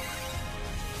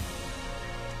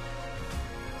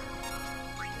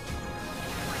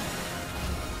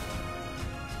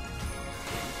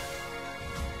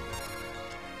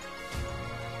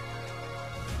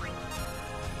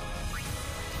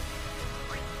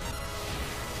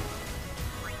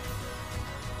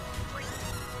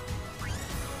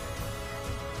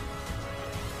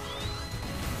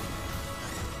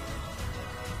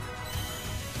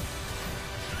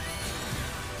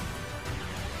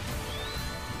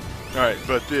 Alright,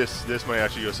 but this might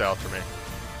actually go south for me.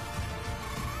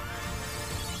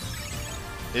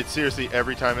 It's seriously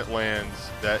every time it lands,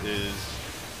 that is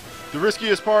the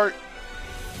riskiest part.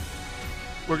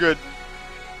 We're good.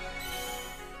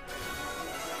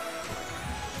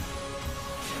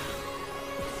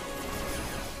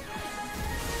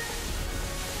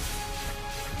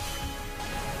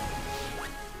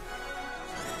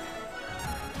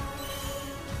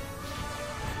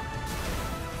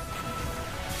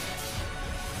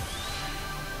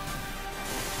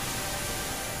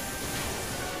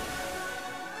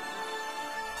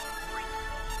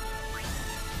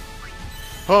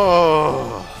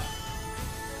 Oh,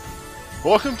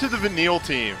 welcome to the Vanille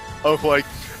team. Oh, like,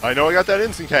 I know I got that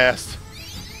instant cast.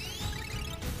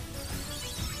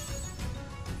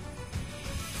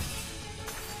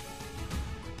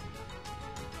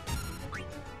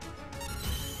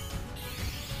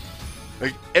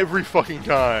 Like, every fucking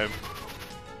time.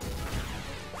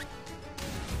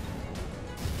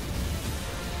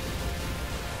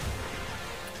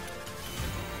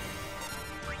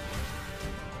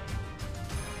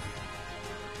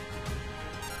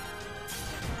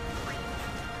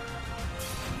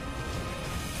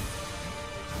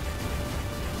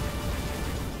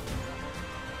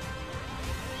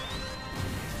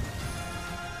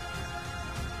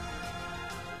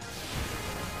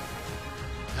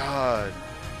 God.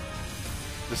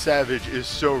 The Savage is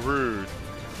so rude.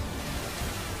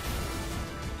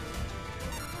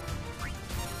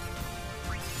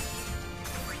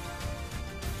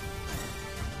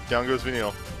 Down goes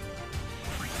Vanille.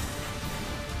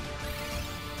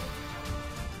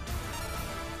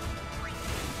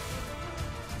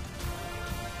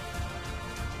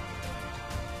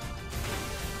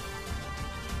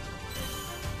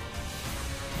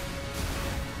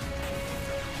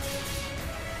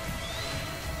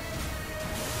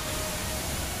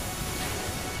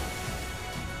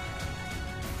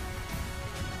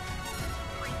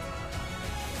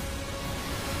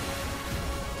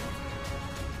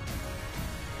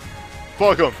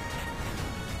 Fuck him.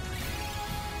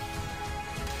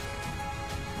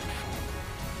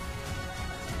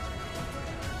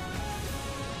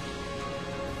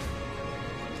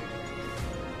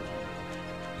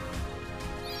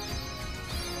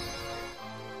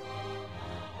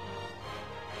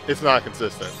 It's not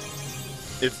consistent.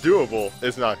 It's doable.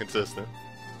 It's not consistent.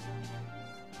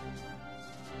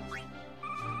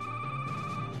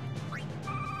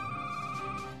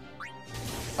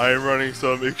 I am running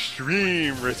some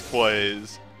extreme risk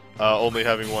plays, only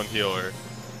having one healer.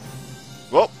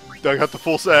 Well, I got the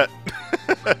full set.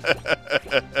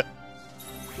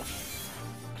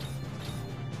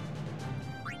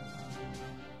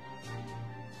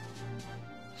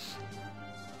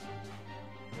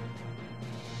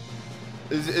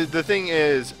 The thing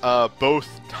is, both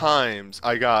times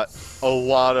I got a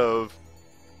lot of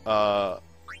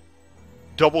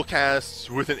double casts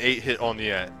with an 8-hit on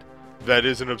the end. That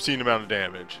is an obscene amount of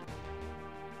damage.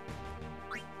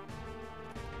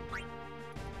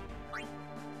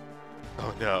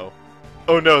 Oh no.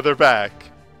 Oh no, they're back.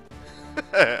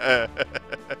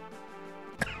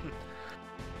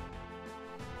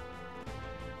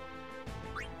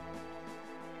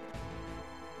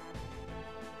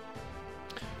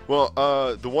 Well,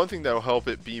 the one thing that'll help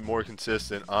it be more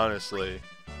consistent, honestly,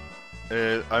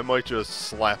 and I might just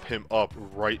slap him up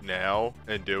right now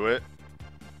and do it,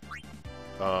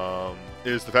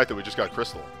 is the fact that we just got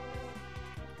Crystal.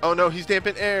 Oh no, he's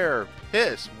dampened air!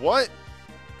 Piss! What?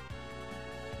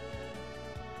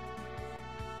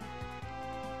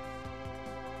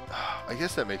 I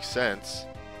guess that makes sense.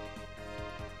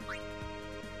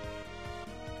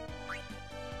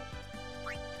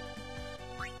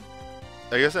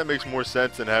 I guess that makes more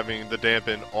sense than having the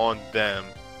dampen on them,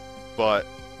 but...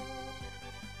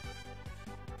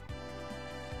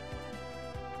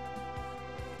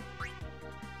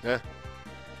 yeah.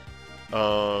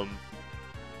 Oh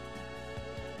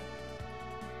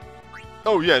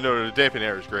yeah, no, the dampen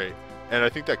air is great. And I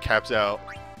think that caps out,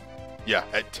 yeah,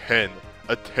 at 10.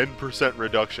 A 10%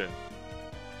 reduction.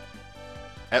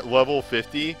 At level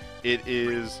 50, it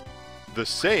is the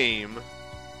same.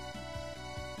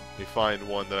 Let me find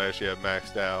one that I actually have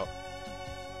maxed out.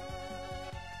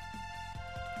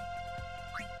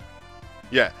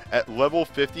 Yeah, at level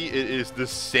 50, it is the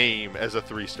same as a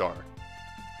 3-star.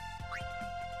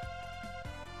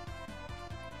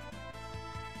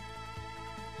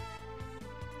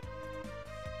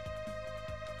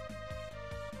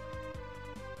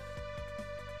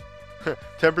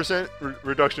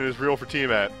 Reduction is real for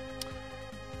Tiamat.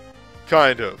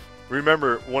 Kind of.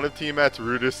 Remember, one of Tiamat's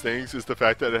rudest things is the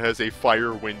fact that it has a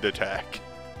fire wind attack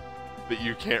that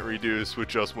you can't reduce with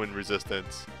just wind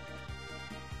resistance.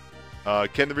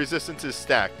 Can the resistances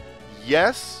stack?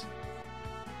 Yes.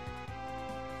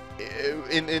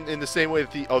 In the same way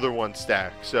that the other ones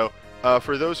stack. So,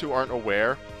 for those who aren't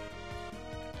aware,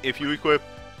 if you equip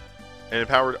an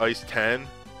Empowered Ice 10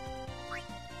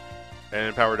 and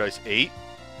Empowered Ice 8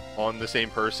 on the same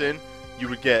person, you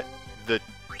would get the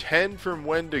 10 from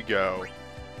Wendigo,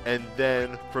 and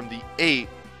then from the 8,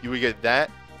 you would get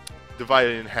that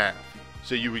divided in half.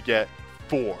 So you would get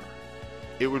 4.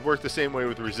 It would work the same way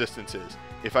with resistances.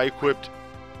 If I equipped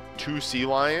 2 Sea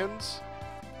Lions,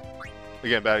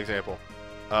 again, bad example.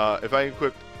 If I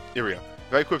equipped, here we go.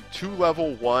 If I equipped 2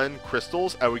 level 1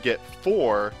 crystals, I would get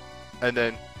 4, and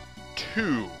then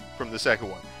 2 from the second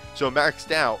one. So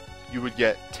maxed out, you would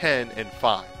get 10 and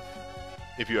 5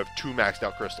 if you have 2 maxed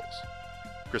out crystals.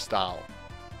 Crystal.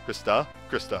 Krista?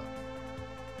 Krista.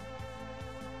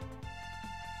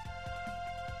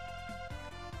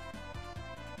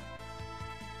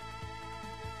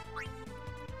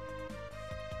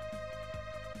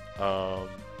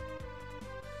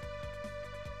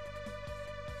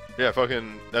 Yeah,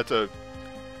 fucking, that's a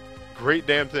great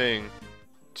damn thing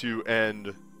to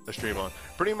end a stream on.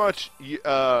 Pretty much, 2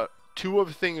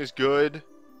 of thing is good.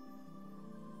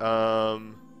 2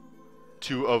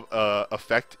 of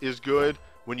effect is good.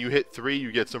 when you hit 3,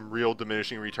 you get some real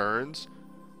diminishing returns.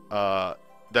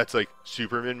 That's like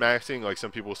super min-maxing. Like some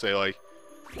people say, like,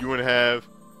 you want to have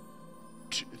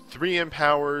 3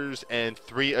 empowers and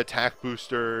 3 attack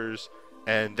boosters,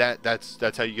 and that's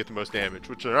how you get the most damage,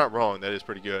 which they're not wrong. That is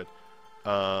pretty good.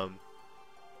 But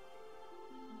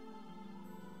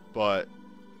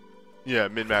yeah,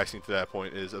 min-maxing to that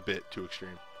point is a bit too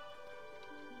extreme.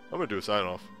 I'm gonna do a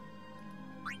sign-off.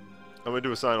 I'm gonna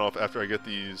do a sign-off after I get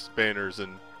these banners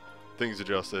and things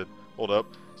adjusted. Hold up.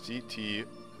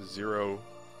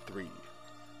 CT03.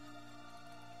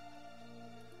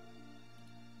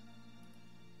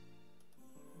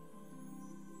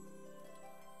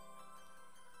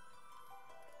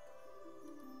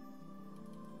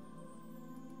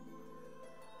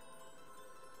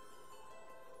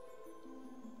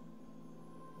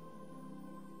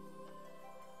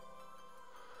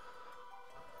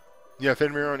 Yeah,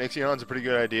 Fenrir on Ixion's a pretty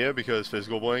good idea because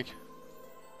physical blink.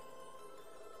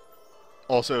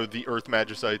 Also, the Earth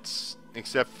Magicites,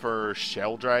 except for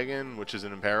Shell Dragon, which is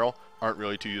an Imperil, aren't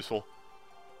really too useful.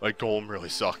 Like, Golem really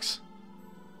sucks.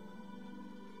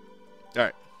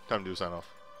 Alright, time to do a sign off.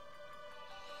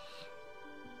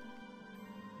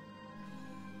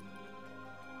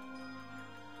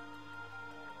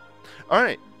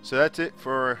 Alright, so that's it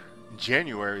for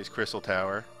January's Crystal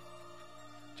Tower.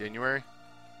 January?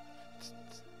 It's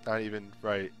not even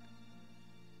right.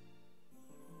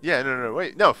 Yeah, no,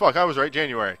 wait. No, fuck, I was right.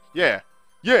 January. Yeah.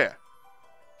 Yeah.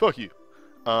 Fuck you.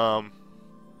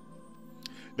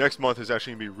 Next month is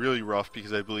actually going to be really rough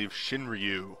because I believe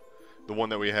Shinryu, the one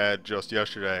that we had just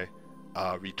yesterday,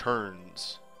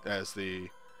 returns as the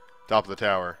top of the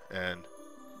tower. And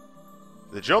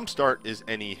the jump start is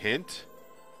any hint.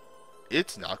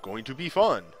 It's not going to be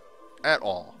fun. At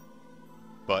all.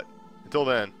 But until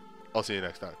then, I'll see you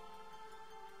next time.